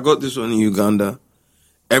I got this one in Uganda.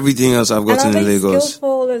 Everything else I've And are gotten in they Lagos.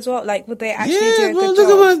 skillful as well? Like, would they actually Yeah, do a bro,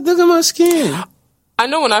 good job? look at my skin. I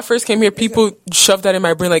know when I first came here, people shoved that in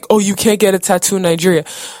my brain like, oh, you can't get a tattoo in Nigeria.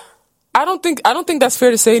 I don't think that's fair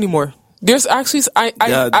to say anymore. There's actually,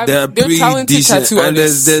 They're they're pretty talented decent, tattoo and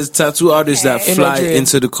artists. there's tattoo artists that In fly Nigeria.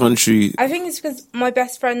 into the country. I think it's because my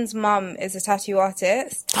best friend's mum is a tattoo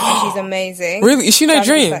artist. And she's amazing. Really? Is she So I'm just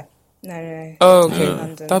Nigerian? like, no. Oh, She's okay. in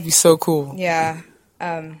London. That'd be so cool. Yeah.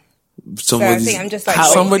 So I think I'm just like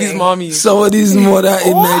somebody's waiting. mommy. Somebody's mother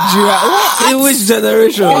in Nigeria. What? In which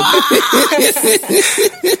generation?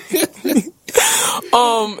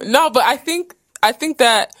 No, but I think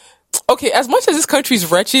that, okay, as much as this country's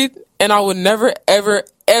wretched, and I would never, ever,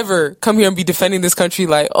 ever come here and be defending this country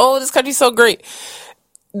like, oh, this country's so great.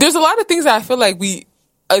 There's a lot of things that I feel like we,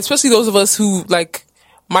 especially those of us who like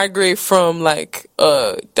migrate from like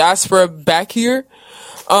diaspora back here,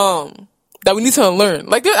 that we need to unlearn.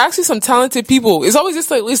 Like, there's actually some talented people. It's always just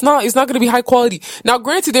like, it's not going to be high quality. Now,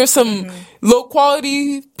 granted, there's some low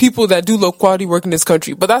quality people that do low quality work in this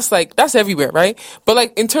country, but that's everywhere, right? But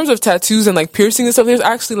like, in terms of tattoos and like piercing and stuff, there's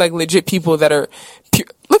actually like legit people that are,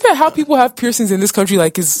 look at how people have piercings in this country.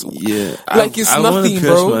 Like, it's, like, it's I nothing, want to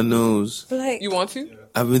pierce bro. my nose. Like, You want to?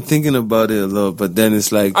 I've been thinking about it a lot, but then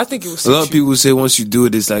it's like, I think it was a lot of people say once you do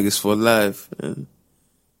it, it's like it's for life. And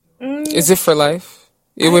Is it for life?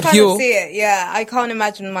 It would I heal. see it. Yeah, I can't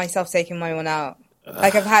imagine myself taking my one out.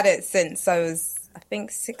 Like, I've had it since I was, I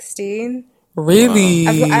think, 16. Really?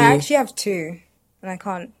 I actually have 2, and I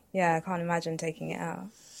can't imagine taking it out.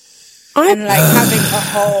 And like having a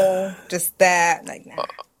hole just there, like, nah.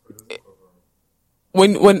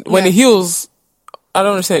 When it heals, I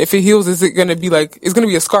don't understand. If it heals, is it gonna be like, it's gonna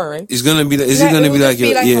be a scar, right? it's gonna be like, Yeah, it gonna will be like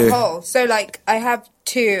just your a ear? hole. So like, I have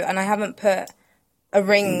 2, and I haven't put a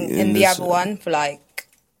ring in the other one for like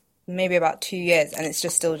maybe about 2 years, and it's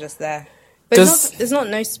still just there. But it's not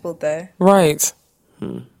noticeable though. Right.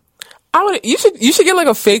 You should get like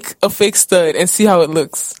a fake stud and see how it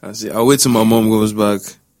looks. I see. I'll wait till my mom goes back.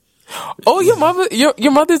 Oh,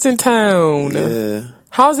 your mother's in town. Yeah.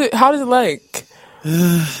 How is it like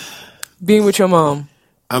being with your mom?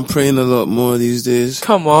 I'm praying a lot more these days.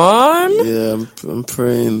 Come on. Yeah, I'm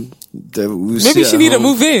praying that we'll Maybe she need to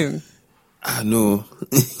move in. I know.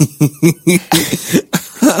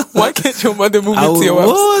 Why can't your mother move into your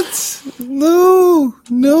house? What? No.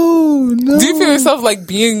 Do you feel yourself like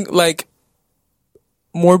being like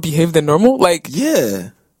more behaved than normal? Like,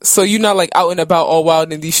 Yeah. so you're not like out and about all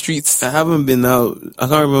wild in these streets. I haven't been out. I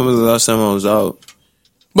can't remember the last time I was out.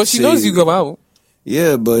 But she knows you go out.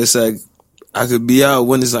 Yeah, but it's like I could be out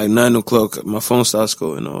when it's like 9 o'clock. My phone starts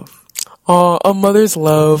going off. Oh, a mother's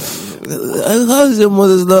love. How's your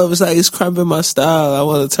mother's love? It's like it's cramping my style. I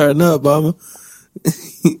want to turn up, mama.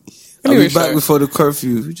 I'll be back before the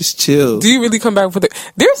curfew. Just chill. Do you really come back for the?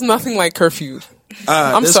 There's nothing like curfew.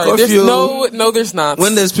 I'm sorry. Curfew. There's not.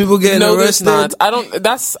 When there's people getting arrested.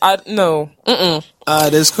 There's not. No.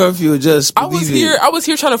 There's curfew. Just I was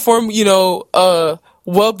here trying to form, a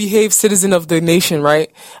well-behaved citizen of the nation,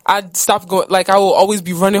 right? I'd stop going, like, I will always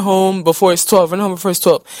be running home before it's 12. I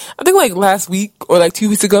think like last week or like 2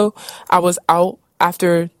 weeks ago, I was out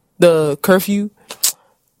after the curfew.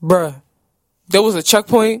 Bruh, there was a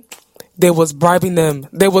checkpoint. They was bribing them.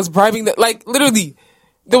 Like, literally.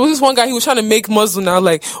 There was this one guy, he was trying to make Muslim now,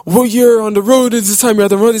 like, well, you're on the road this time, you're on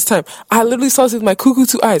the road this time. I literally saw this with my cuckoo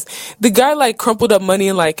 2 eyes. The guy, like, crumpled up money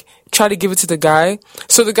and, like, tried to give it to the guy.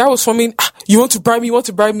 So the guy was swimming, you want to bribe me?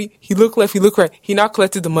 He looked left, he looked right. He now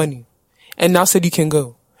collected the money. And now said you can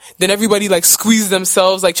go. Then everybody, like, squeezed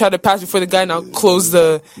themselves, like, tried to pass before the guy now closed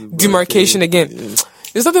the demarcation again. Yeah.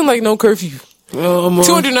 There's nothing like no curfew.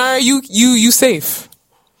 200 naira, you safe.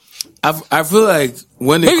 I feel like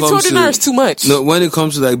when it maybe comes 200 naira is too much. No, when it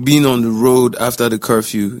comes to like being on the road after the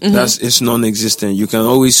curfew, it's non-existent. You can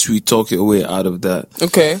always sweet talk your way out of that.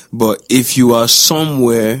 Okay. But if you are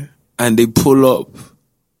somewhere and they pull up,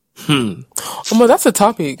 that's a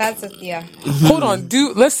topic. Yeah. Hold on,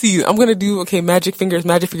 let's see. I'm gonna do magic fingers.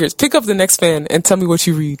 Pick up the next fan and tell me what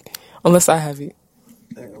you read. Unless I have it.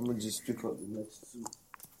 I'm gonna just pick up the next 2.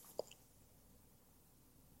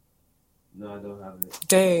 No, I don't have it.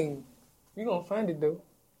 Dang. You gonna find it though.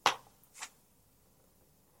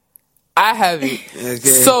 I have it. Okay.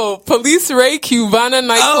 So, police raid Cubana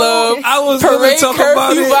nightclub. I was gonna talk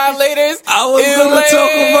about it. Violators. I was gonna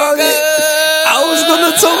talk about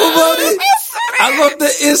it. I got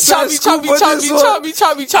the inside scoop on this one. I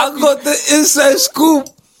got the inside scoop.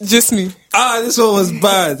 Just me. This one was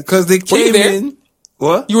bad because they came in.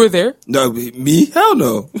 What? You were there? No, me? Hell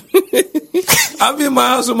no. I'm in my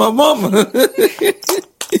house with my mama.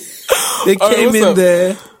 They came in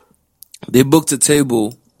there. They booked a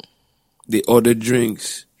table. They ordered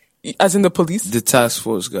drinks. As in the police? The task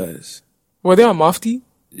force guys. Were they on Mufti?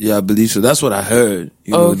 Yeah, I believe so. That's what I heard.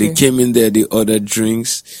 They came in there, they ordered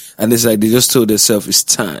drinks, and it's like they just told themselves it's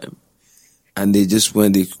time. And they just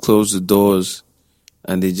went, they closed the doors,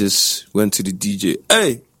 and they just went to the DJ.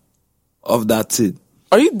 Hey! Of that it.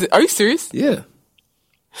 Are you serious? Yeah.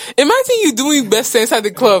 Imagine you doing best inside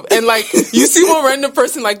the club and like you see one random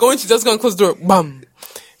person like going to just go and close the door. Bam.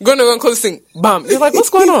 Gonna go and close the thing. Bam. You're like, what's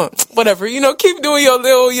going on? Whatever. Keep doing your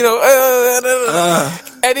little,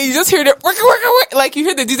 and then you just hear the like you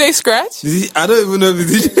hear the DJ scratch. I don't even know if the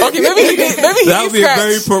DJ. Okay, maybe he did. Maybe that would be a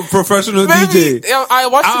very professional DJ. I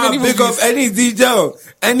watched many movies. Pick up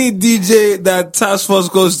any DJ that Task Force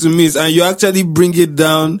goes to meet, and you actually bring it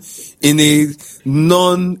down in a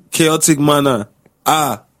non-chaotic manner.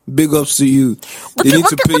 Big ups to you. They need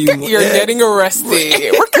to pay you more. You're getting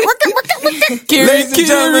arrested. Ladies and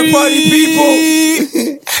gentlemen,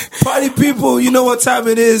 party people, you know what time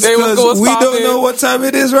it is, because we don't know what time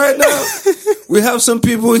it is right now. We have some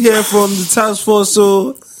people here from the task force,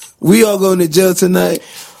 so we are going to jail tonight.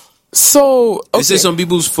 So, okay. They say some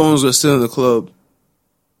people's phones were still in the club.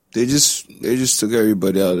 They just took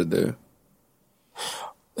everybody out of there.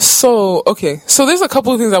 So, okay. So there's a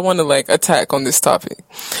couple of things I want to attack on this topic.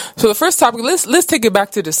 So the first topic, let's take it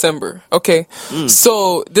back to December. Okay.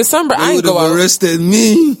 So December, I ain't go out. Arrested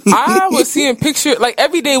me. I was seeing pictures,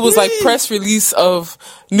 every day was press release of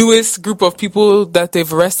newest group of people that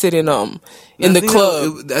they've arrested in the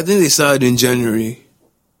club. I think they started in January.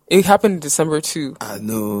 It happened in December too. I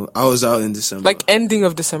know. I was out in December. Ending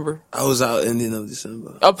of December. I was out ending of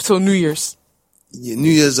December. Up till New Year's. Yeah, New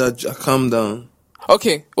Year's I calmed down.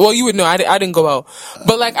 Okay, well you would know I didn't go out,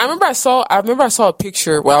 but I remember I saw a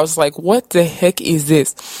picture where I was like, what the heck is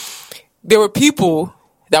this? There were people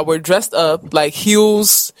that were dressed up like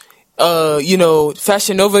heels,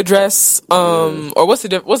 Fashion Nova dress, or what's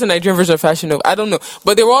the Nigerian version of Fashion Nova? I don't know,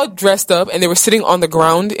 but they were all dressed up and they were sitting on the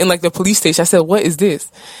ground in the police station. I said, what is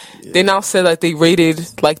this? Yeah. They now said they raided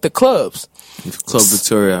the clubs. Club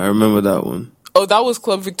Victoria, I remember that one. Oh, that was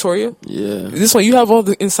Club Victoria? Yeah. This one, you have all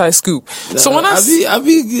the inside scoop. So when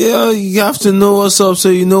you have to know what's up so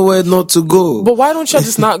you know where not to go. But why don't y'all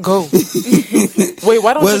just not go? Wait,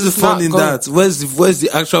 why don't Where's the fun in that? Where's the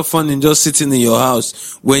actual fun in just sitting in your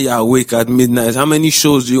house when you're awake at midnight? How many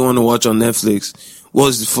shows do you want to watch on Netflix?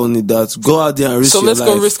 What's the fun in that? Go out there and risk your life. So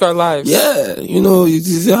let's go risk our lives. Yeah.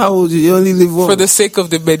 How old you only live once. For the sake of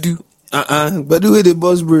the Bedu. Bedu with the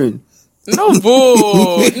boss brain. No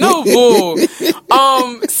bull.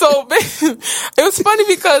 So it was funny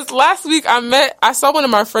because last week I saw one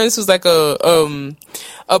of my friends who's a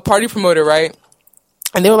party promoter, right?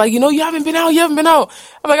 And they were like, you haven't been out. I'm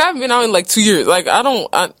like, I haven't been out in 2 years.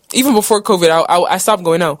 Even before COVID, I stopped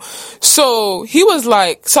going out. So he was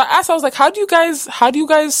like, so I asked, I was like, how do you guys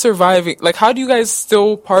survive it? How do you guys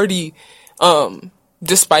still party,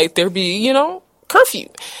 despite there being, curfew?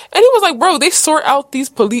 And he was like, bro, they sort out these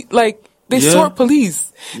police, sort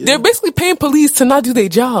police. Yeah. They're basically paying police to not do their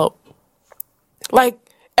job.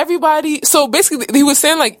 Everybody, so basically he was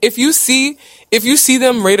saying if you see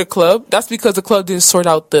them raid a club, that's because the club didn't sort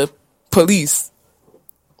out the police.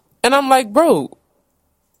 And I'm like, bro,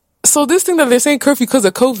 so this thing that they're saying curfew because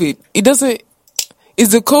of COVID,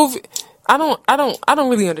 is the COVID, I don't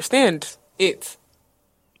really understand it.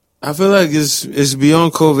 I feel like it's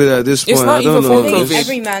beyond COVID at this point. It's not I don't even know. for COVID.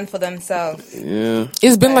 Every man for themselves. Yeah.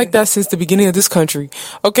 It's been like that since the beginning of this country.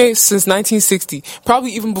 Okay, since 1960.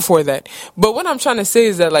 Probably even before that. But what I'm trying to say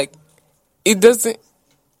is that it doesn't.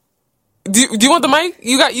 Do you want the mic?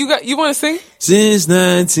 You want to sing? Since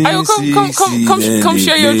 1960. Come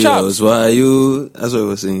share your chops. That's what I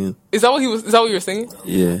was singing. Is that what you were singing?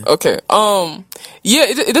 Yeah. Okay. Yeah,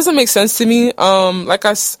 it doesn't make sense to me.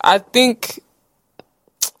 I think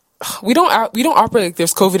we don't operate like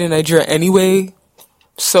there's COVID in Nigeria anyway.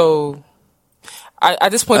 So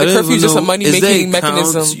at this point, the curfew is just a money making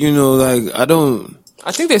mechanism.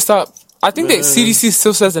 I think they stopped. I think that CDC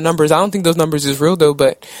still says the numbers. I don't think those numbers is real though,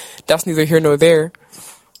 but that's neither here nor there.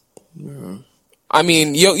 Yeah. I mean,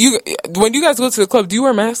 when you guys go to the club, do you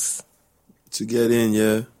wear masks? To get in,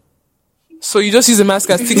 yeah. So you just use a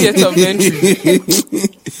mask as ticket of entry?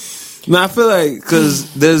 No, I feel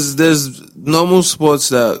because there's normal spots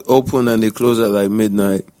that open and they close at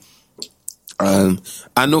midnight. And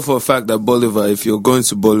I know for a fact that Bolivar, if you're going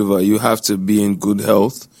to Bolivar, you have to be in good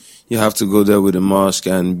health. You have to go there with a mask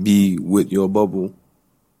and be with your bubble.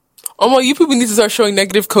 Oh my, you people need to start showing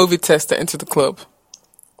negative COVID tests to enter the club.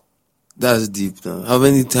 That's deep now. How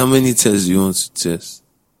many tests do you want to test?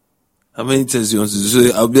 How many tests do you want to do?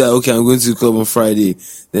 So I'll be like, okay, I'm going to the club on Friday.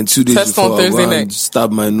 Then 2 days test before, on Thursday night.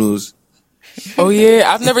 Stab my nose. Oh yeah,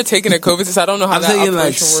 I've never taken a COVID test. I don't know how that operation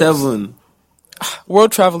works. I'm taking 7.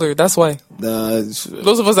 World traveler, that's why. Those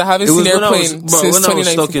of us that haven't seen airplane since 2019. When I was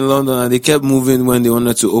stuck in London and they kept moving when they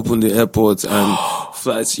wanted to open the airport and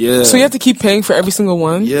flights, yeah. So you have to keep paying for every single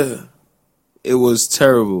one? Yeah. It was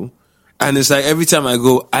terrible. And it's every time I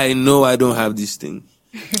go, I know I don't have this thing.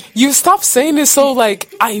 You stop saying it so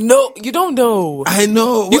like, I know. You don't know. I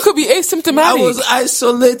know. You could be asymptomatic. I was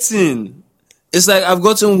isolating. It's like I've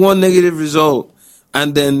gotten one negative result,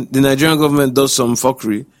 and then the Nigerian government does some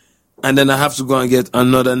fuckery, and then I have to go and get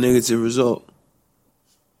another negative result.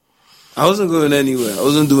 I wasn't going anywhere. I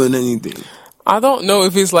wasn't doing anything. I don't know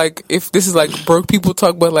if it's like, if this is like broke people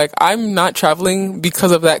talk, but like, I'm not traveling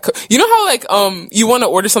because of that. You know how like, you want to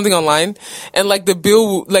order something online and like the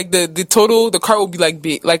bill, like the total, the cart will be like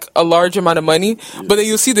big, like a large amount of money, but then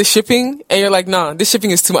you'll see the shipping and you're like, nah, this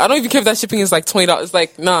shipping is too much. I don't even care if that shipping is like $20. It's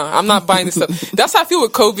like, nah, I'm not buying this stuff. That's how I feel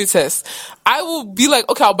with COVID tests. I will be like,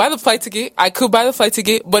 okay, I'll buy the flight ticket. I could buy the flight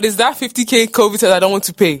ticket, but is that $50K COVID test I don't want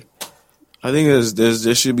to pay? I think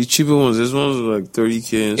there should be cheaper ones. There's ones with like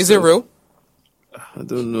 $30K. Is it real? I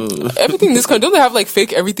don't know. Everything in this country, don't they have like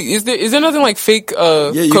fake everything? Is there nothing like fake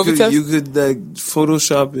COVID tests? You could like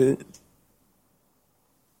Photoshop it.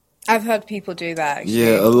 I've heard people do that. Actually.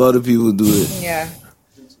 Yeah, a lot of people do it. Yeah.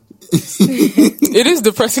 It is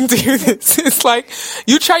depressing to hear this. It's like,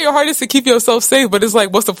 you try your hardest to keep yourself safe, but it's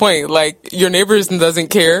like, what's the point? Like, your neighbors doesn't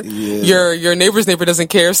care. Yeah. Your neighbor's neighbor doesn't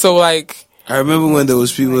care. So like, I remember when there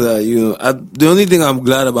was people that, the only thing I'm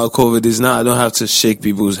glad about COVID is now I don't have to shake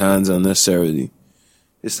people's hands unnecessarily.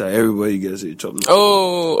 It's like everybody gets it chopped.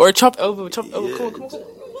 Oh, or chopped elbow. Come on.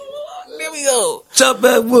 There we go. Chop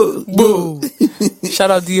elbow. Boo.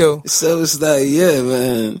 Shout out Dio. So it's like, yeah,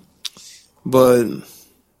 man. But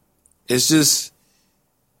it's just,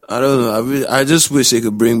 I don't know. I just wish they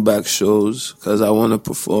could bring back shows because I want to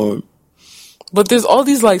perform. But there's all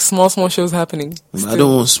these like small shows happening. I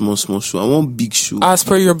don't want small show. I want big show. As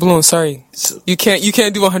per your balloon, sorry. You can't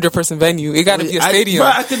do 100% venue. It gotta be a stadium.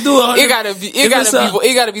 I could do 100. It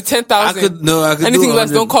gotta be 10,000. I could anything do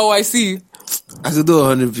less, don't call YC. I could do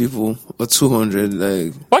 100 people or 200.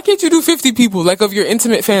 Like, why can't you do 50 people? Like, of your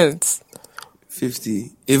intimate fans.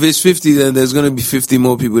 50. If it's 50, then there's gonna be 50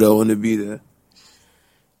 more people that want to be there.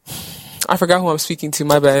 I forgot who I'm speaking to.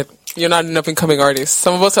 My bad. You're not an up-and-coming artist.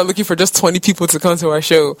 Some of us are looking for just 20 people to come to our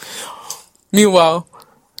show. Meanwhile,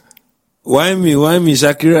 why me?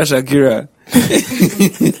 Shakira?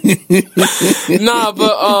 Nah,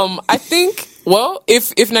 but I think, well,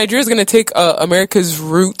 if Nigeria's gonna take America's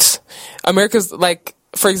route, America's like,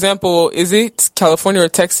 for example, is it California or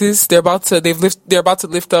Texas? They're about to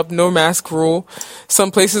lift up no mask rule.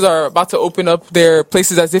 Some places are about to open up their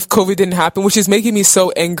places as if COVID didn't happen, which is making me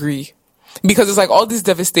so angry. Because it's like all this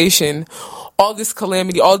devastation, all this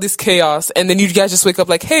calamity, all this chaos, and then you guys just wake up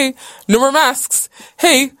like, hey, no more masks.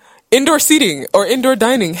 Hey, indoor seating or indoor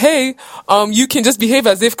dining. Hey, you can just behave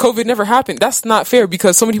as if COVID never happened. That's not fair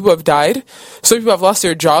because so many people have died. So many people have lost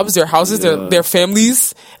their jobs, their houses, their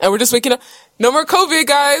families, and we're just waking up. No more COVID,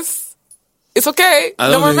 guys. It's okay.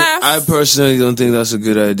 No more masks. I personally don't think that's a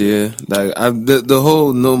good idea. Like the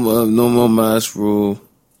whole no more mask rule.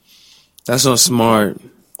 That's not smart.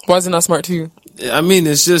 Why is it not smart to you? I mean,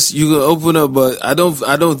 it's just you can open up, but I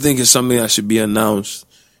don't think it's something that should be announced.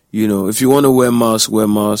 If you want to wear masks, wear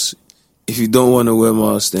masks. If you don't want to wear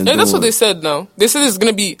masks, then that's what they said. No, they said it's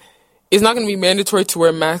not gonna be mandatory to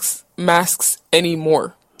wear masks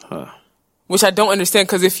anymore. Which I don't understand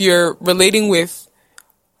because if you're relating with,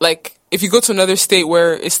 like, if you go to another state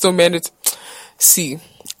where it's still mandatory. See,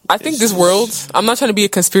 I think this world, I'm not trying to be a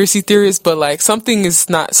conspiracy theorist, but like something is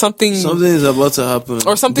about to happen.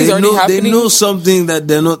 Or something's already happening. They know something that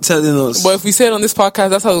they're not telling us. But if we say it on this podcast,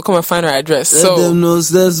 that's how they'll come and find our address. Let them know. What's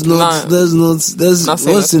the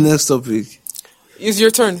next topic? It's your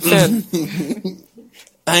turn, fan.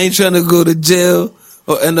 I ain't trying to go to jail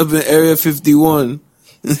or end up in Area 51.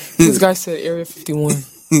 This guy said Area 51.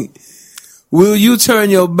 Will you turn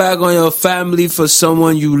your back on your family for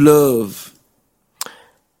someone you love?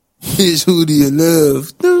 Bitch, who do you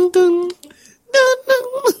love? Dun, dun, dun,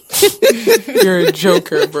 dun. You're a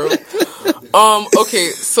joker, bro.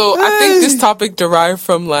 Okay, so I think this topic derived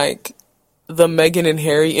from like the Meghan and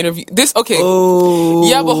Harry interview.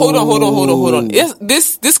 Yeah, but hold on.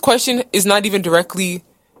 This question is not even directly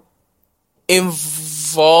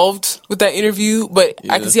involved with that interview, but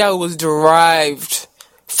I can see how it was derived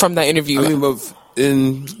from that interview. I mean, but I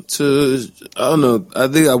don't know. I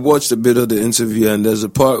think I watched a bit of the interview, and there's a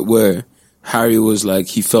part where Harry was like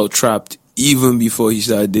he felt trapped even before he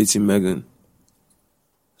started dating Meghan.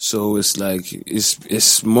 So it's like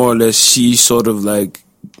it's more or less she sort of like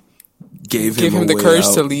gave him the courage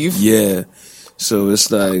out. To leave. Yeah. So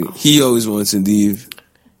it's like he always wants to leave,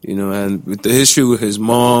 and with the history with his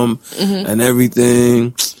mom and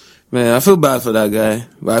everything. Man, I feel bad for that guy,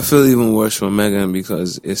 but I feel even worse for Meghan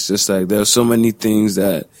because it's just like there are so many things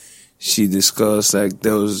that she discussed. Like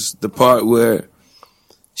there was the part where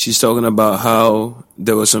she's talking about how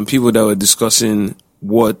there were some people that were discussing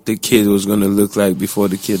what the kid was going to look like before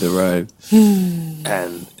the kid arrived.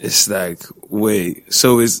 And it's like, wait,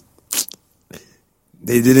 so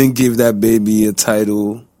they didn't give that baby a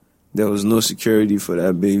title. There was no security for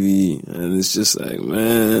that baby. And it's just like,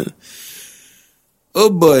 man, oh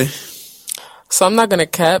boy. So I'm not going to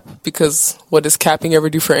cap, because what does capping ever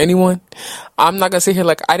do for anyone? I'm not going to sit here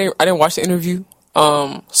like I didn't watch the interview.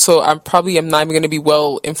 So I'm not even going to be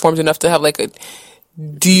well informed enough to have like a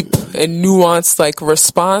deep and nuanced like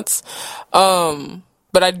response.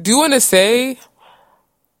 But I do want to say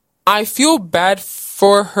I feel bad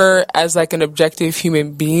for her as like an objective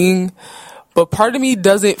human being, but part of me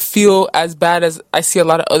doesn't feel as bad as I see a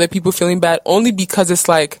lot of other people feeling bad, only because it's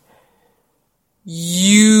like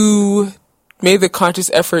you made the conscious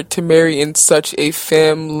effort to marry in such a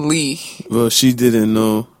family. Well, she didn't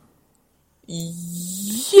know.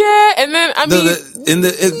 Yeah, and then I mean,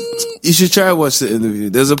 you should try to watch the interview.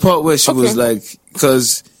 There's a part where she was like,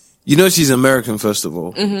 because you know she's American, first of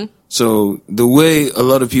all. Mm-hmm. So the way a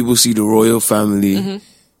lot of people see the royal family,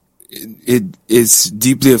 it's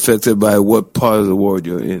deeply affected by what part of the world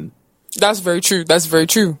you're in. That's very true. That's very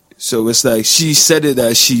true. So it's like she said it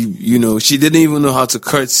that she didn't even know how to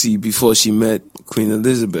curtsy before she met Queen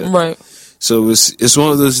Elizabeth. Right. So it's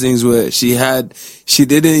one of those things where she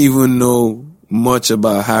didn't even know much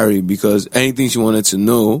about Harry, because anything she wanted to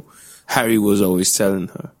know, Harry was always telling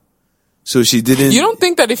her. So she didn't. You don't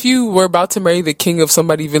think that if you were about to marry the king of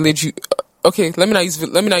somebody village, okay, let me not use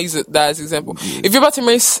that as an example. Yeah. If you're about to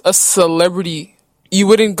marry a celebrity, you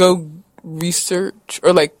wouldn't go research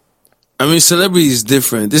or like. I mean, celebrity is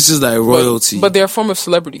different. This is like royalty. But they're a form of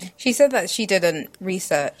celebrity. She said that she didn't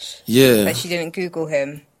research. Yeah. That she didn't Google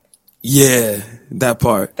him. Yeah, that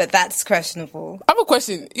part. But that's questionable. I have a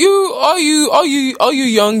question. All you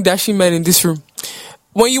young dashing men in this room,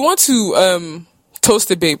 when you want to toast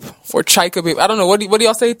a babe or chike a babe, I don't know, what do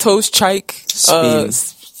y'all say? Toast, chike, spin.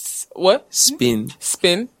 What? Spin.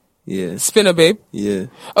 Yeah. Spin a babe. Yeah.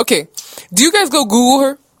 Okay. Do you guys go Google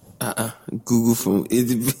her? Google from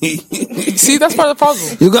it. See, that's part of the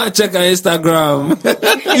problem. You gotta check her Instagram.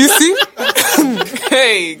 You see?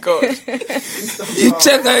 Hey, God. You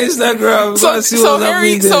check her Instagram.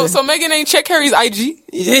 So Megan ain't check Harry's IG.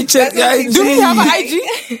 You ain't check her IG. Do he have an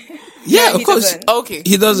IG? Yeah, no, of course. Doesn't. Okay.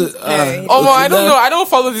 He doesn't. I don't know. I don't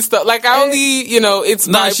follow this stuff. Like, I only, it's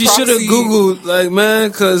Nah, she should have Googled, like,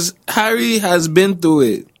 man, because Harry has been through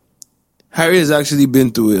it. Harry has actually been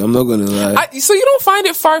through it. I'm not gonna lie. So you don't find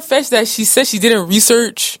it far-fetched that she said she didn't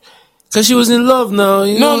research? Because she was in love now.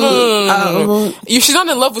 No. She's not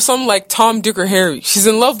in love with something like Tom, Dick, or Harry. She's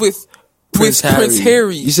in love with Prince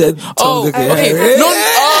Harry. You said Tom, Dick, and Harry.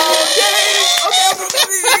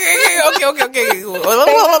 Okay.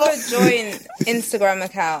 They have a joint Instagram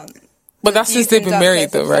account. But that's since they've been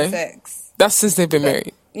married, though, right? That's since they've been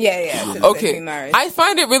married. Yeah. Okay. I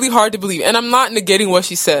find it really hard to believe, and I'm not negating what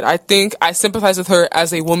she said. I think I sympathize with her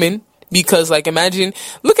as a woman, because, like, imagine,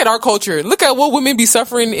 look at our culture. Look at what women be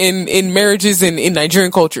suffering in marriages in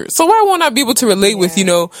Nigerian culture. So why won't I be able to relate with,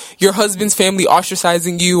 your husband's family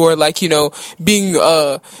ostracizing you, or like, being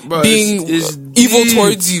evil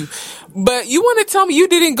towards you? But you want to tell me you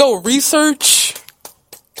didn't go research?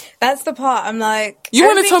 That's the part I'm like. You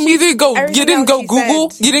want to tell me you didn't go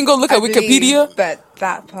Google? You didn't go look at Wikipedia? But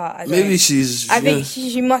that part, I think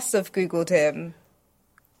she must have Googled him.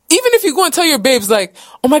 Even if you go and tell your babes, like,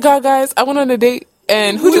 oh my God, guys, I went on a date,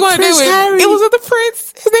 and who'd you go on a date with? Harry. It was with the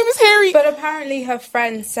prince. His name is Harry. But apparently her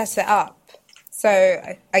friend set it up. So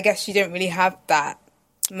I guess she didn't really have that.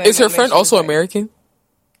 Is her friend also American?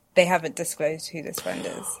 They haven't disclosed who this friend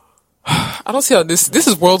is. I don't see how this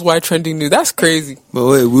is worldwide trending news. That's crazy. But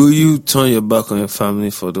wait, will you turn your back on your family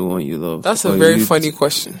for the one you love? That's a very funny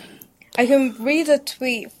question. I can read a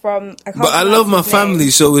tweet from. I love my family,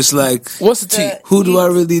 so it's like, what's the tweet? Who do I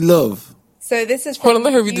really love? So this is. Hold on,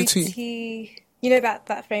 let her read the tweet. You know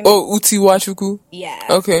that famous. Oh, Uti Wachuku. Yeah.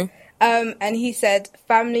 Okay. And he said,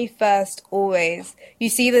 "Family first, always. You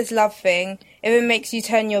see this love thing. If it makes you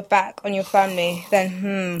turn your back on your family,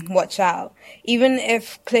 then watch out. Even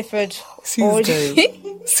if Clifford see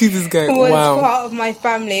this guy was wow. part of my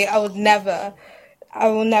family, I will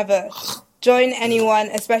never join anyone,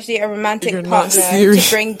 especially a romantic partner, to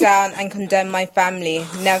bring down and condemn my family.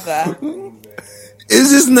 Never." Is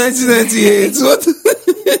this 1998? What?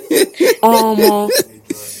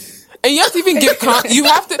 And you have to even give you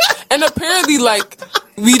have to, and apparently, like,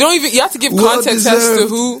 we don't even, you have to give context as to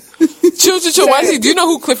who. Chill. Do you know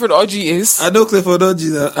who Clifford Orji is? I know Clifford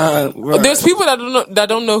Orji. Right. There's people that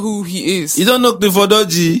don't know who he is. You don't know Clifford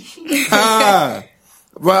Orji?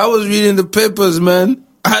 Bro, I was reading the papers, man.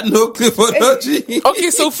 I know Clifford Orji.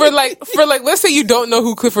 Okay, so for let's say you don't know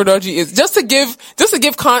who Clifford Orji is, just to give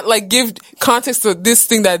context to this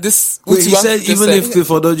thing that this. Wait, he said even if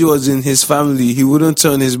Clifford Orji was in his family, he wouldn't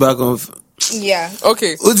turn his back on. Yeah.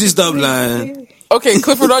 Okay. Uzi, stop lying. Okay,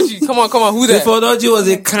 Clifford Orji, come on, who that? Clifford Orji was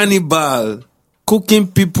a cannibal, cooking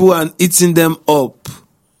people and eating them up.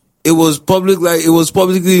 It was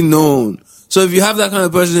publicly known. So if you have that kind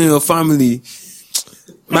of person in your family,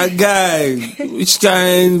 my guy, which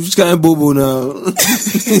kind bobo now?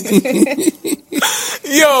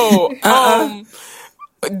 Yo,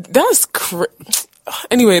 that's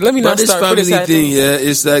anyway, let me not this start. Family thing, yeah,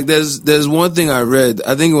 it's like there's one thing I read.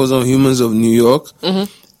 I think it was on Humans of New York,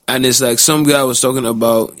 and it's like some guy was talking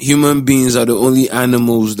about human beings are the only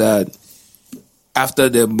animals that, after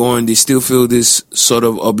they're born, they still feel this sort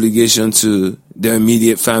of obligation to their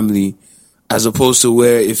immediate family, as opposed to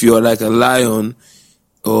where if you're like a lion,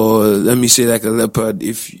 or let me say like a leopard,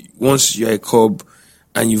 once you're a cub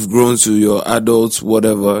and you've grown to your adults,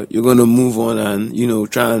 whatever, you're going to move on and,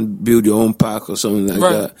 try and build your own pack or something like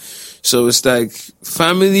that. So it's like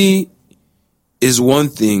family is one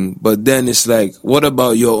thing, but then it's like, what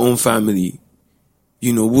about your own family?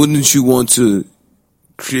 Wouldn't you want to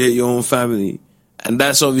create your own family? And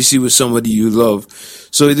that's obviously with somebody you love.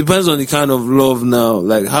 So it depends on the kind of love now.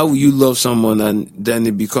 Like, how will you love someone? And then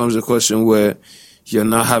it becomes a question where you're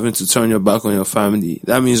not having to turn your back on your family.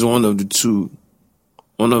 That means one of the two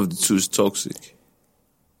is toxic.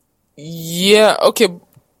 Yeah, okay.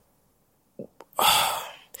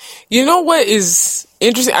 You know what is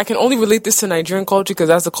interesting? I can only relate this to Nigerian culture because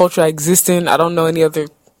that's the culture I exist in. I don't know any other,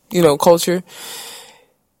 culture.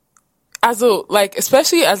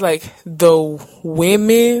 Especially as the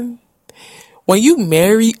women, when you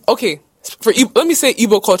marry, okay, let me say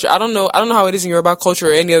Igbo culture. I don't know how it is in Yoruba culture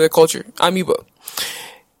or any other culture. I'm Igbo.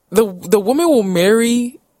 The woman will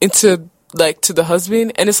marry into to the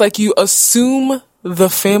husband, and it's like you assume the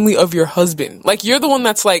family of your husband. Like you're the one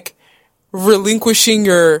that's relinquishing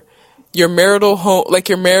your marital home,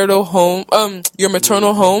 your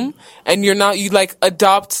maternal home, and you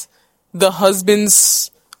adopt the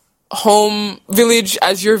husband's home village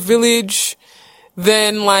as your village.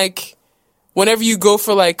 Then whenever you go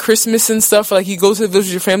for Christmas and stuff, you go to the village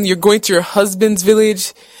with your family, you're going to your husband's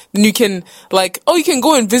village. Then you can you can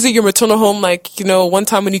go and visit your maternal home one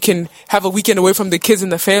time when you can have a weekend away from the kids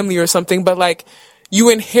and the family or something. But you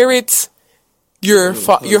inherit your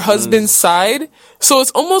husband's side, so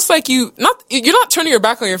it's almost like you're not turning your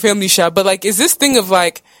back on your family, Shab, but is this thing of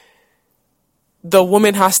the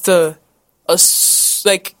woman has to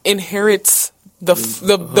inherit the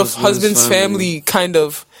husband's family kind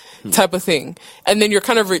of type of thing, and then you're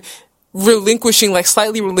kind of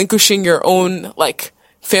slightly relinquishing your own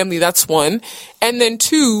family. That's one. And then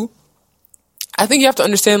two, I think you have to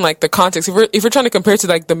understand the context. If we're trying to compare to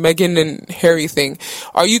the Meghan and Harry thing,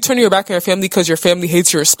 are you turning your back on your family because your family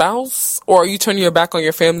hates your spouse, or are you turning your back on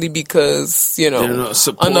your family because they're not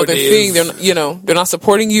another thing? They're not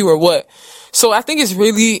supporting you, or what? So I think it's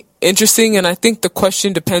really interesting, and I think the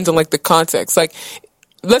question depends on the context.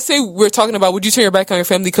 Let's say we're talking about, would you turn your back on your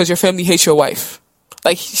family because your family hates your wife?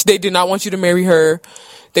 They did not want you to marry her.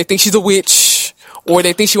 They think she's a witch, or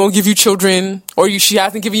they think she won't give you children, or she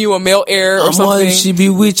hasn't given you a male heir or something. She be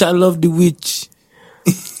witch. I love the witch.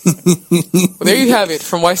 Well, there you have it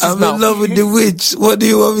from Weiss's mouth. I'm in love with the witch. What do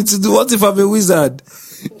you want me to do? What if I'm a wizard?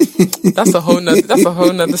 That's a whole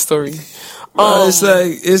nother story.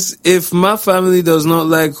 It's if my family does not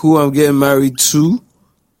like who I'm getting married to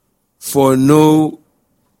for no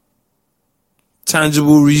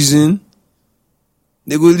tangible reason,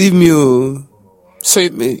 they will leave me. So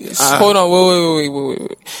hold on,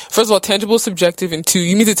 wait. First of all, tangible, subjective, and two,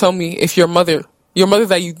 you need to tell me if your mother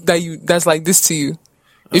that's like this to you,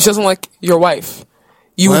 if she doesn't like your wife,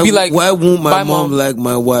 would be like, why won't my mom like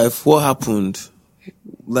my wife? What happened?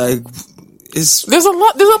 There's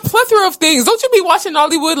a plethora of things. Don't you be watching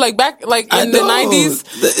Hollywood back in the 90s?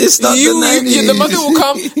 It's not the 90s. The mother will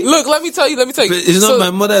come. Look, let me tell you. It's not,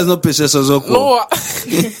 my mother is not Princess Ozoko.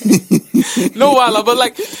 No, Wala, but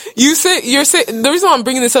you're saying the reason why I'm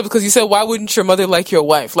bringing this up is because you said, why wouldn't your mother like your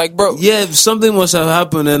wife? Bro. Yeah, something must have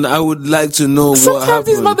happened, and I would like to know what happened. Sometimes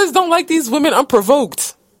these mothers don't like these women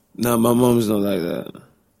unprovoked. No, my mom's not like that.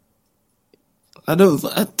 I don't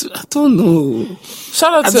know.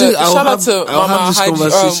 Shout out to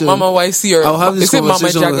Mama YC, or I'll have this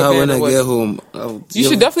conversation with her when I get home. You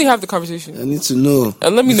should definitely have the conversation. I need to know.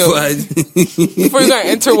 And let me know before you gotta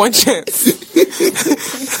enter one chance.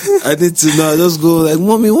 I need to know. I just go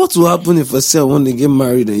Mommy, what will happen if I say I want to get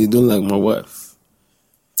married and you don't like my wife?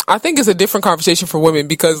 I think it's a different conversation for women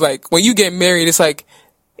because when you get married, it's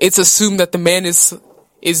it's assumed that the man is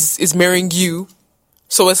marrying you.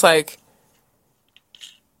 So it's like,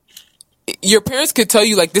 your parents could tell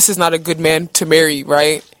you, like, this is not a good man to marry,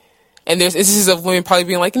 right? And there's instances of women probably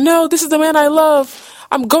being like, no, this is the man I love.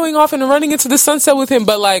 I'm going off and running into the sunset with him.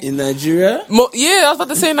 But like, in Nigeria, I was about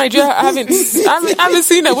to say in Nigeria. I haven't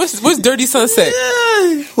seen that. What's Dirty Sunset?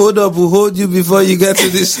 Yeah. Hold up, we'll hold you before you get to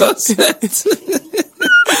the sunset.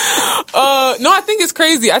 No, I think it's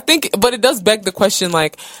crazy. But it does beg the question,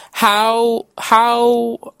 like, how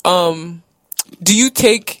do you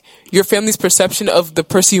take your family's perception of the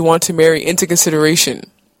person you want to marry into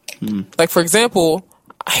consideration? Like, for example,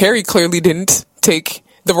 Harry clearly didn't take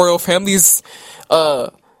the royal family's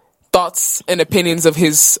thoughts and opinions of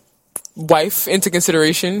his wife into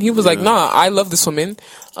consideration. He was like, nah, I love this woman.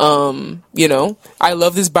 I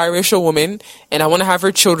love this biracial woman, and I want to have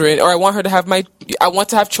her children, or I want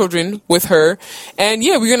to have children with her. And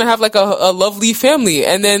yeah, we're going to have like a lovely family.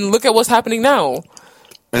 And then look at what's happening now.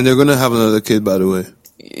 And they're going to have another kid, by the way.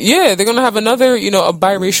 Yeah, they're going to have another, a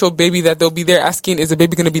biracial baby that they'll be there asking, is the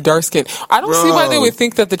baby going to be dark skinned? I don't see why they would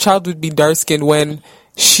think that the child would be dark skinned when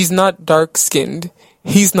she's not dark skinned.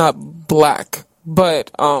 He's not black.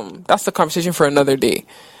 But that's the conversation for another day.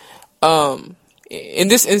 In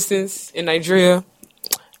this instance, in Nigeria,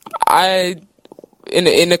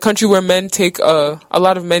 in a country where men take a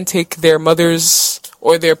lot of men take their mothers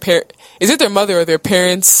or their is it their mother or their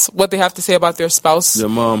parents, what they have to say about their spouse, their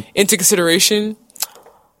mom, into consideration.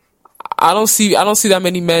 I don't see that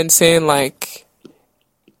many men saying like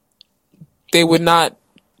they would not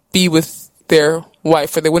be with their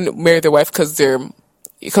wife, or they wouldn't marry their wife because their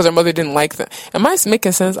mother didn't like them. Am I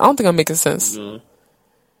making sense? I don't think I'm making sense. No.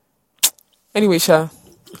 Anyway, Sha,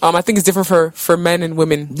 I think it's different for men and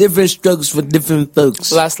women. Different strokes for different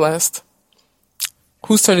folks. Last.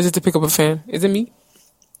 Whose turn is it to pick up a fan? Is it me?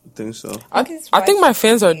 I think so. I think my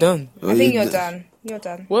fans are done. I think you're done. You're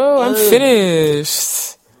done. Well, I'm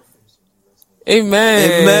finished.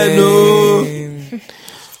 Amen. Amen. Oh.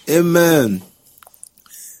 Amen.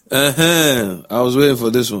 I was waiting for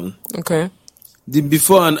this one. Okay. The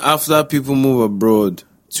before and after people move abroad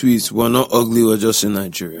tweets were not ugly, or just in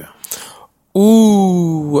Nigeria.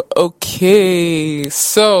 Ooh, okay.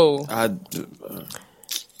 So I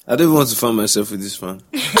don't want to find myself with this fan.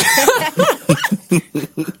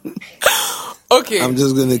 Okay. I'm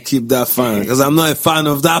just gonna keep that fan because I'm not a fan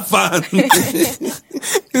of that fan.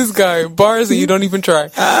 This guy, bars and you don't even try.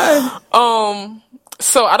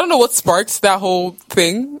 So I don't know what sparked that whole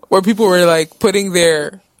thing where people were like putting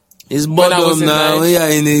their. It's bottom now. When you're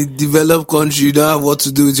in a developed country, you don't have what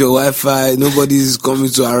to do with your Wi-Fi. Nobody's coming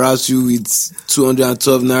to harass you with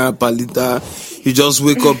 212 naira per liter. You just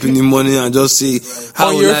wake up in the morning and just say,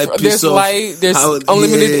 how will I piss off? There's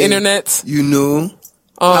unlimited internet.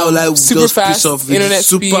 How will I super just fast piss off with internet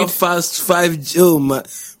super speed. fast 5G? Oh my,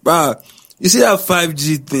 bruh. You see that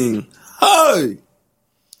 5G thing? Hey!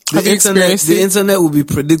 The internet will be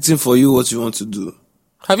predicting for you what you want to do.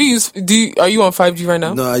 Have you used? Are you on 5G right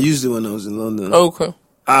now? No, I used it when I was in London. Oh, okay.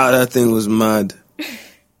 That thing was mad.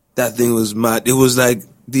 It was like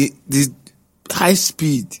the high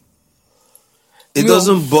speed. It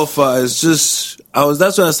doesn't buffer. It's just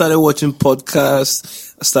that's when I started watching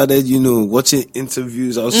podcasts. I started, watching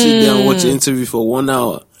interviews. I was sitting there and watching interviews for 1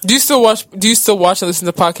 hour. Do you still watch and listen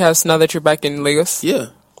to podcasts now that you're back in Lagos? Yeah,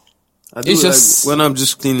 I do. It's just when I'm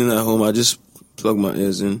just cleaning at home, I just plug my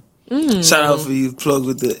ears in. Shout out for you, plug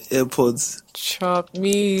with the AirPods. Chop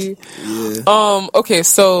me. Yeah. Okay,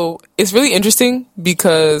 so it's really interesting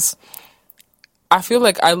because I feel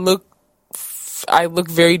like I look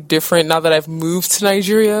very different now that I've moved to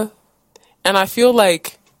Nigeria, and I feel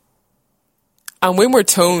like I'm way more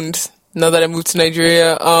toned now that I moved to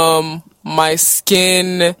Nigeria. My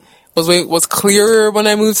skin was clearer when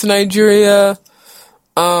I moved to Nigeria.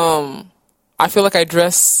 I feel like I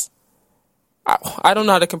dress. I don't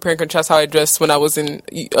know how to compare and contrast how I dressed when I was in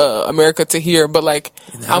America to here, but like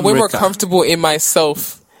I'm way more comfortable in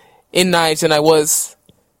myself in Nigeria than I was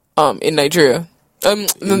in Nigeria. Than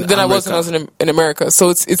I was when I was in America. So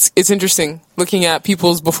it's interesting looking at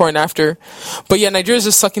people's before and after. But yeah, Nigeria's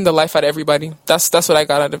just sucking the life out of everybody. That's what I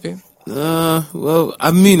got out of it. Well,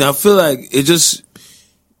 I mean, I feel like it just,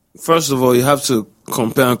 first of all, you have to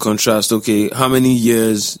compare and contrast. Okay, how many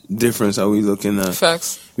years difference are we looking at?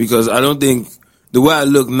 Facts. Because I don't think the way I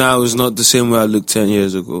look now is not the same way I looked 10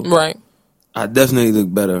 years ago. Right. I definitely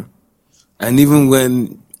look better. And even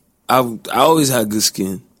when I always had good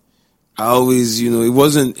skin. I always, it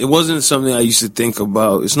wasn't something I used to think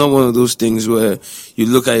about. It's not one of those things where you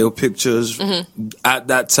look at your pictures at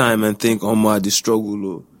that time and think, oh my, the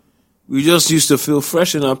struggle. we just used to feel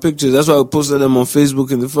fresh in our pictures. That's why we posted them on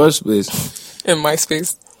Facebook in the first place. In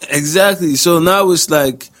MySpace. Exactly. So now it's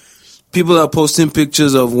like people are posting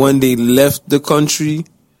pictures of when they left the country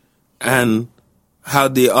and how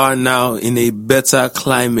they are now in a better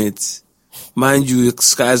climate. Mind you,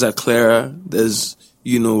 skies are clearer. There's,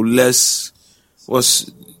 less,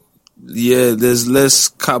 there's less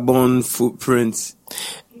carbon footprint.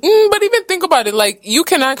 But even think about it, like, you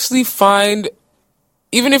can actually find,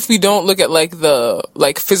 even if we don't look at, like, the,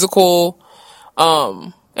 like, physical,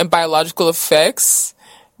 and biological effects,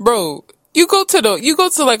 bro, you go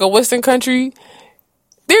to, like, a Western country,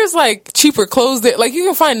 there's, like, cheaper clothes there. Like, you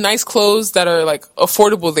can find nice clothes that are, like,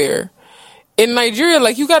 affordable there. In Nigeria,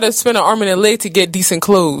 like, you gotta spend an arm and a leg to get decent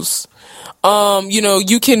clothes.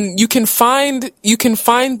 You can find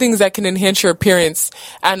things that can enhance your appearance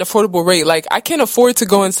at an affordable rate. Like, I can't afford to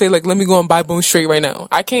go and say, like, let me go and buy Bone Straight right now.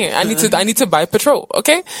 I can't. I need to buy Patrol,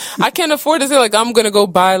 okay? I can't afford to say, like, I'm gonna go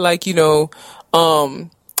buy, like,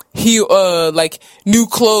 like new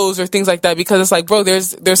clothes or things like that, because it's like, bro,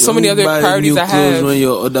 there's so many other priorities I have. When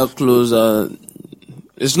your other clothes are,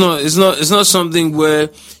 it's not something where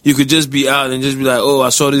you could just be out and just be like, oh, I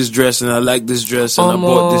saw this dress and I like this dress and I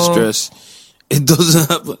bought this dress. It doesn't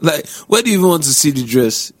happen. Like, where do you even want to see the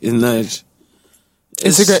dress in Nigeria?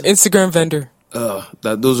 Instagram vendor.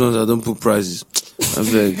 Those ones I don't put prices. I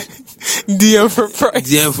beg. DM for price.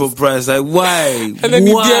 DM for price. Like, why? And then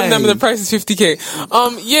you DM them and the price is $50K.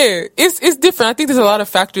 Yeah, it's different. I think there's a lot of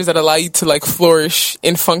factors that allow you to, like, flourish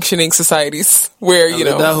in functioning societies where,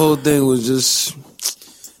 that whole thing was just,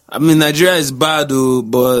 Nigeria is bad though,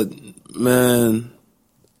 but man,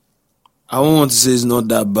 I don't want to say it's not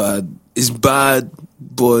that bad. It's bad,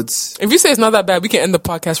 but if you say it's not that bad, we can end the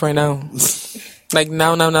podcast right now. Like,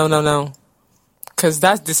 now. Because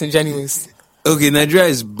that's disingenuous. Okay, Nigeria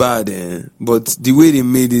is bad, but the way they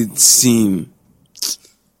made it seem,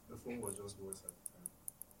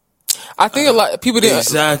 I think a lot of people didn't.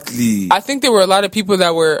 Exactly. I think there were a lot of people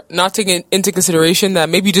that were not taking into consideration that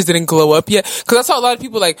maybe just didn't glow up yet. Because I saw a lot of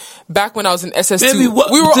people, like, back when I was in SS2. We were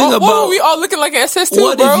all looking like an SS2,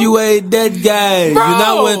 what bro? if you were a dead guy? Bro. You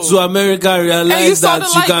now went to America and realized that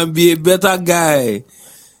you can be a better guy.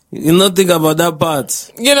 You not think about that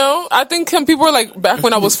part. I think some people were like, back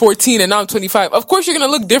when I was 14 and now I'm 25. Of course you're going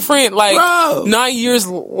to look different, like, Bro. 9 years,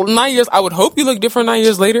 I would hope you look different 9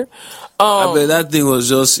 years later. I bet that thing was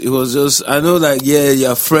just, I know, like, yeah,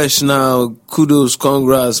 you're fresh now, kudos,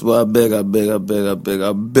 congrats, but I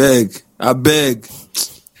beg.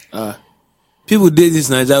 People did this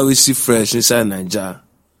Nigeria, we see fresh inside Nigeria.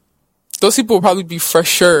 Those people would probably be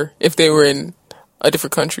fresher if they were in a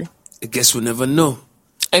different country. I guess we'll never know.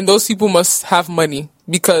 And those people must have money,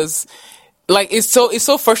 because, like, it's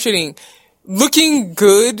so frustrating. Looking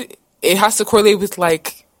good, it has to correlate with,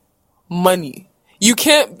 like, money. You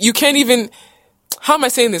can't even, how am I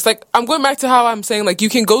saying this? Like, I'm going back to how I'm saying, like, you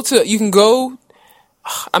can go,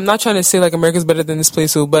 I'm not trying to say, like, America's better than this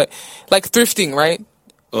place, but, like, thrifting, right?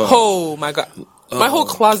 Oh my God. My whole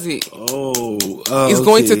closet is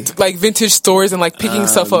going to, like, vintage stores and, like, picking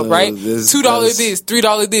stuff up, right? $2 this,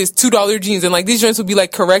 $3 this, $2 jeans. And, like, these joints will be,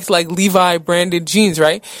 like, correct, like, Levi branded jeans,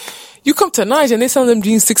 right? You come to Niger and they sell them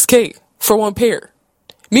jeans $6K for one pair.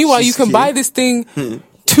 Meanwhile, 6K? You can buy this thing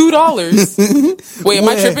 $2. Wait, am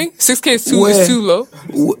I tripping? $6K is too low.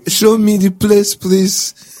 Show me the place,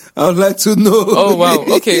 please. I would like to know. Oh, wow.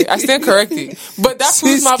 Okay, I stand corrected. But that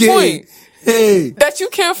proves my point. Hey, that you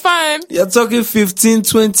can't find. You're talking 15,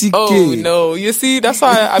 20K. Oh no! You see, that's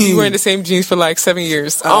why I've been wearing the same jeans for like 7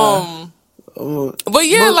 years. But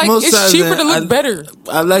yeah, like, it's cheaper to look better.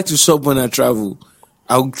 I like to shop when I travel.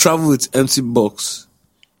 I'll travel with empty box,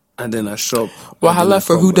 and then I shop. Wahala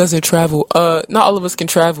for who doesn't travel. Not all of us can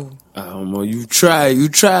travel. You try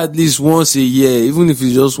at least once a year, even if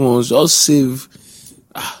it's just once. Just save.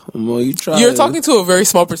 You try. You're talking to a very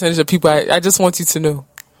small percentage of people. I just want you to know.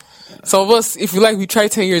 Some of us, if we try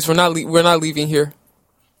 10 years, we're not leaving here.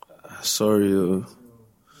 Sorry. Last,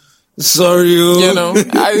 sorry,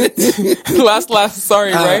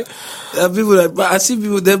 right? There are people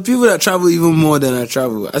there are people that travel even more than I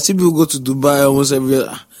travel. I see people go to Dubai almost every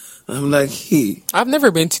year. I'm like, hey. I've never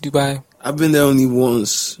been to Dubai. I've been there only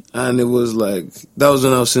once, and it was like, that was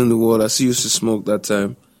when I was in the world. I still used to smoke that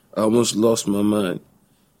time. I almost lost my mind.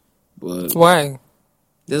 But why?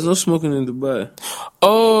 There's no smoking in Dubai.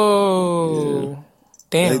 Oh, yeah.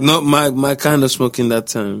 Damn! Like, not my kind of smoking that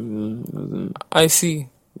time. I see.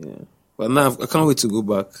 Yeah, but now I can't wait to go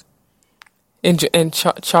back and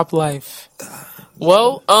chop life.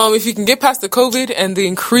 Well, if you can get past the COVID and the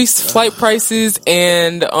increased flight prices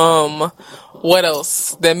and what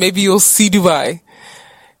else, then maybe you'll see Dubai.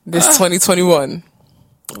 this 2021.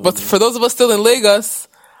 But for those of us still in Lagos,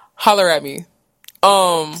 holler at me.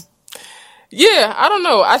 Yeah, I don't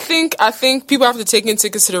know. I think people have to take into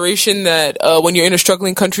consideration that when you're in a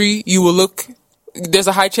struggling country, you will look. There's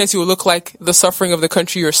a high chance you will look like the suffering of the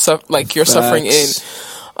country you're suffering in.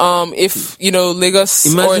 If Lagos.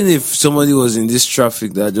 Imagine if somebody was in this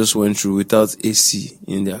traffic that just went through without AC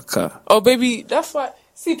in their car. Oh, baby, that's why.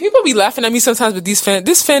 See, people be laughing at me sometimes with these fans.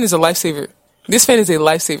 This fan is a lifesaver. This fan is a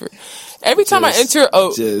lifesaver. Every time I enter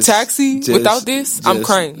a taxi without this, I'm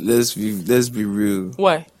crying. Let's be real.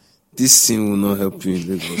 Why? This thing will not help you in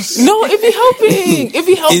Lagos. No, it be helping. It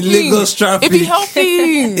be helping. In Lagos traffic. It be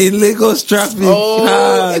helping. In Lagos traffic.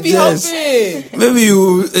 Oh, it be helping. Maybe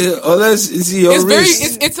you, unless it's your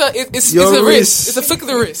wrist. It's a wrist. It's a flick of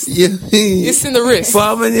the wrist. Yeah. It's in the wrist. For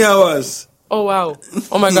how many hours? Oh, wow.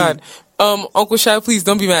 Oh, my God. Uncle Shy, please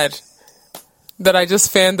don't be mad that I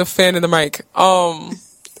just fanned the fan in the mic.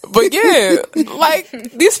 But yeah, like,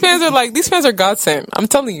 these fans are godsend. I'm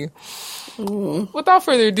telling you. Without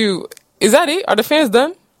further ado, is that it? Are the fans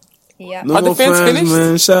done? Yeah. No are the fans finished?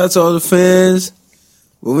 Man. Shout out to all the fans.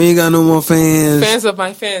 But we ain't got no more fans. Fans of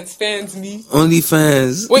my fans. Fans me. Only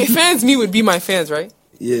fans. Wait, fans me would be my fans, right?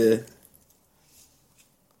 Yeah.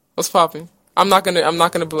 What's popping? I'm not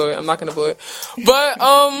gonna blow it. But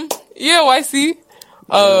yeah, YC.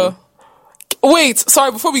 Wait,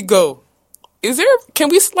 sorry, before we go, can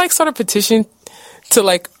we start a petition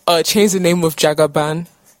to change the name of Jagaban?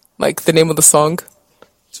 Like the name of the song?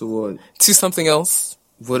 To what? To something else.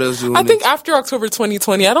 What else do you want? I think after October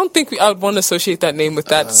 2020, I don't think I would want to associate that name with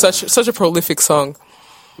that such a prolific song.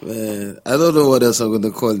 Man, I don't know what else I'm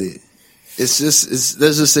gonna call it. Let's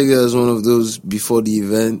just say it as one of those before the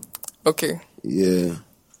event. Okay. Yeah.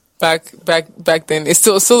 Back then, it's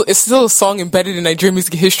still a song embedded in Nigerian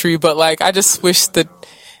music history, but I just wish that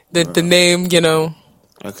the name,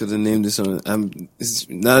 I could have named this one.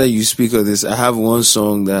 Now that you speak of this, I have one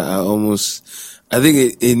song that I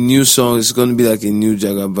think a new song is going to be like a new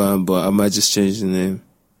Jagaban, but I might just change the name.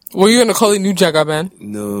 Were you going to call it New Jagaban?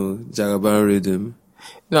 No, Jagaban Rhythm.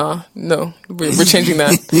 No, we're changing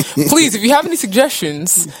that. Please, if you have any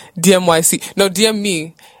suggestions, DM YC. No, DM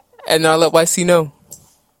me, and I'll let YC know.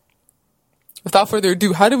 Without further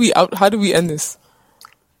ado, how do we end this?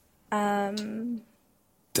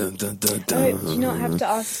 Dun, dun, dun, dun. Oh, do you not have to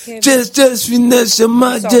ask him? Just finesse your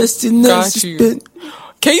majesty. Got you.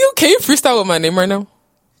 Can you freestyle with my name right now?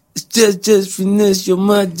 Just finesse your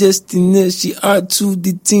majesty. She R2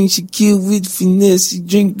 the thing. She kill with finesse. She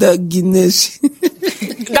drink that Guinness.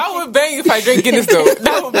 That would bang if I drink Guinness though.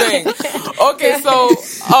 That would bang. Okay, so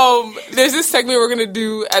there's this segment we're gonna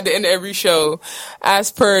do at the end of every show,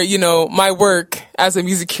 as per my work as a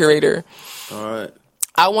music curator. All right.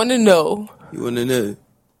 I want to know. You want to know?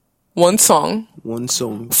 One song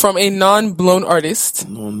from a non-blown artist.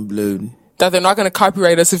 Non-blown. That they're not going to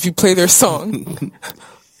copyright us if you play their song.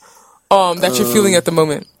 That you're feeling at the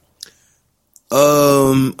moment.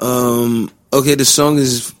 Okay, the song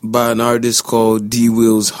is by an artist called D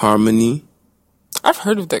Will's Harmony. I've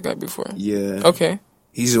heard of that guy before. Yeah. Okay.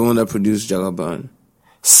 He's the one that produced Jagaban.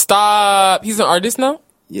 Stop. He's an artist now?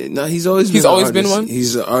 Yeah, no, he's always been one.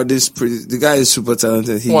 He's an artist. The guy is super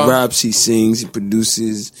talented. He raps, he sings, he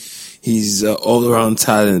produces. He's all around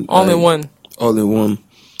talent. All in one.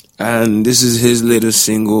 And this is his latest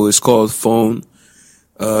single. It's called Phone.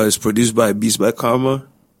 It's produced by Beats by Karma.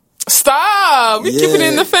 Stop! We keep it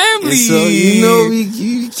in the family. And so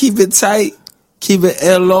we keep it tight, keep it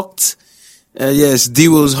airlocked. Yes, D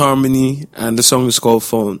Will's Harmony, and the song is called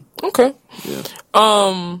Phone. Okay. Yeah.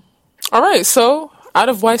 All right. So out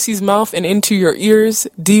of YC's mouth and into your ears,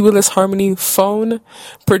 D Will's Harmony, Phone,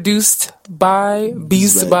 produced by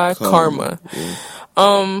Beats by Karma. Yeah.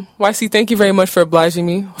 YC, thank you very much for obliging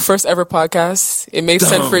me. First ever podcast. It made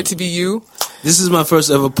sense for it to be you. This is my first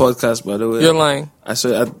ever podcast, by the way. You're lying. I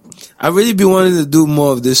really be wanting to do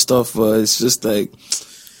more of this stuff, but it's just like,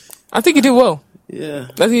 I think you do well. Yeah.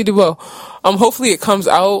 I think you do well. Hopefully it comes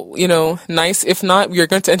out, nice. If not, we are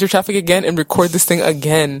going to enter traffic again and record this thing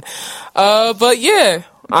again. But yeah,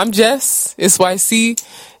 I'm Jess. It's YC.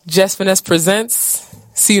 Jess Finesse presents.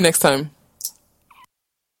 See you next time.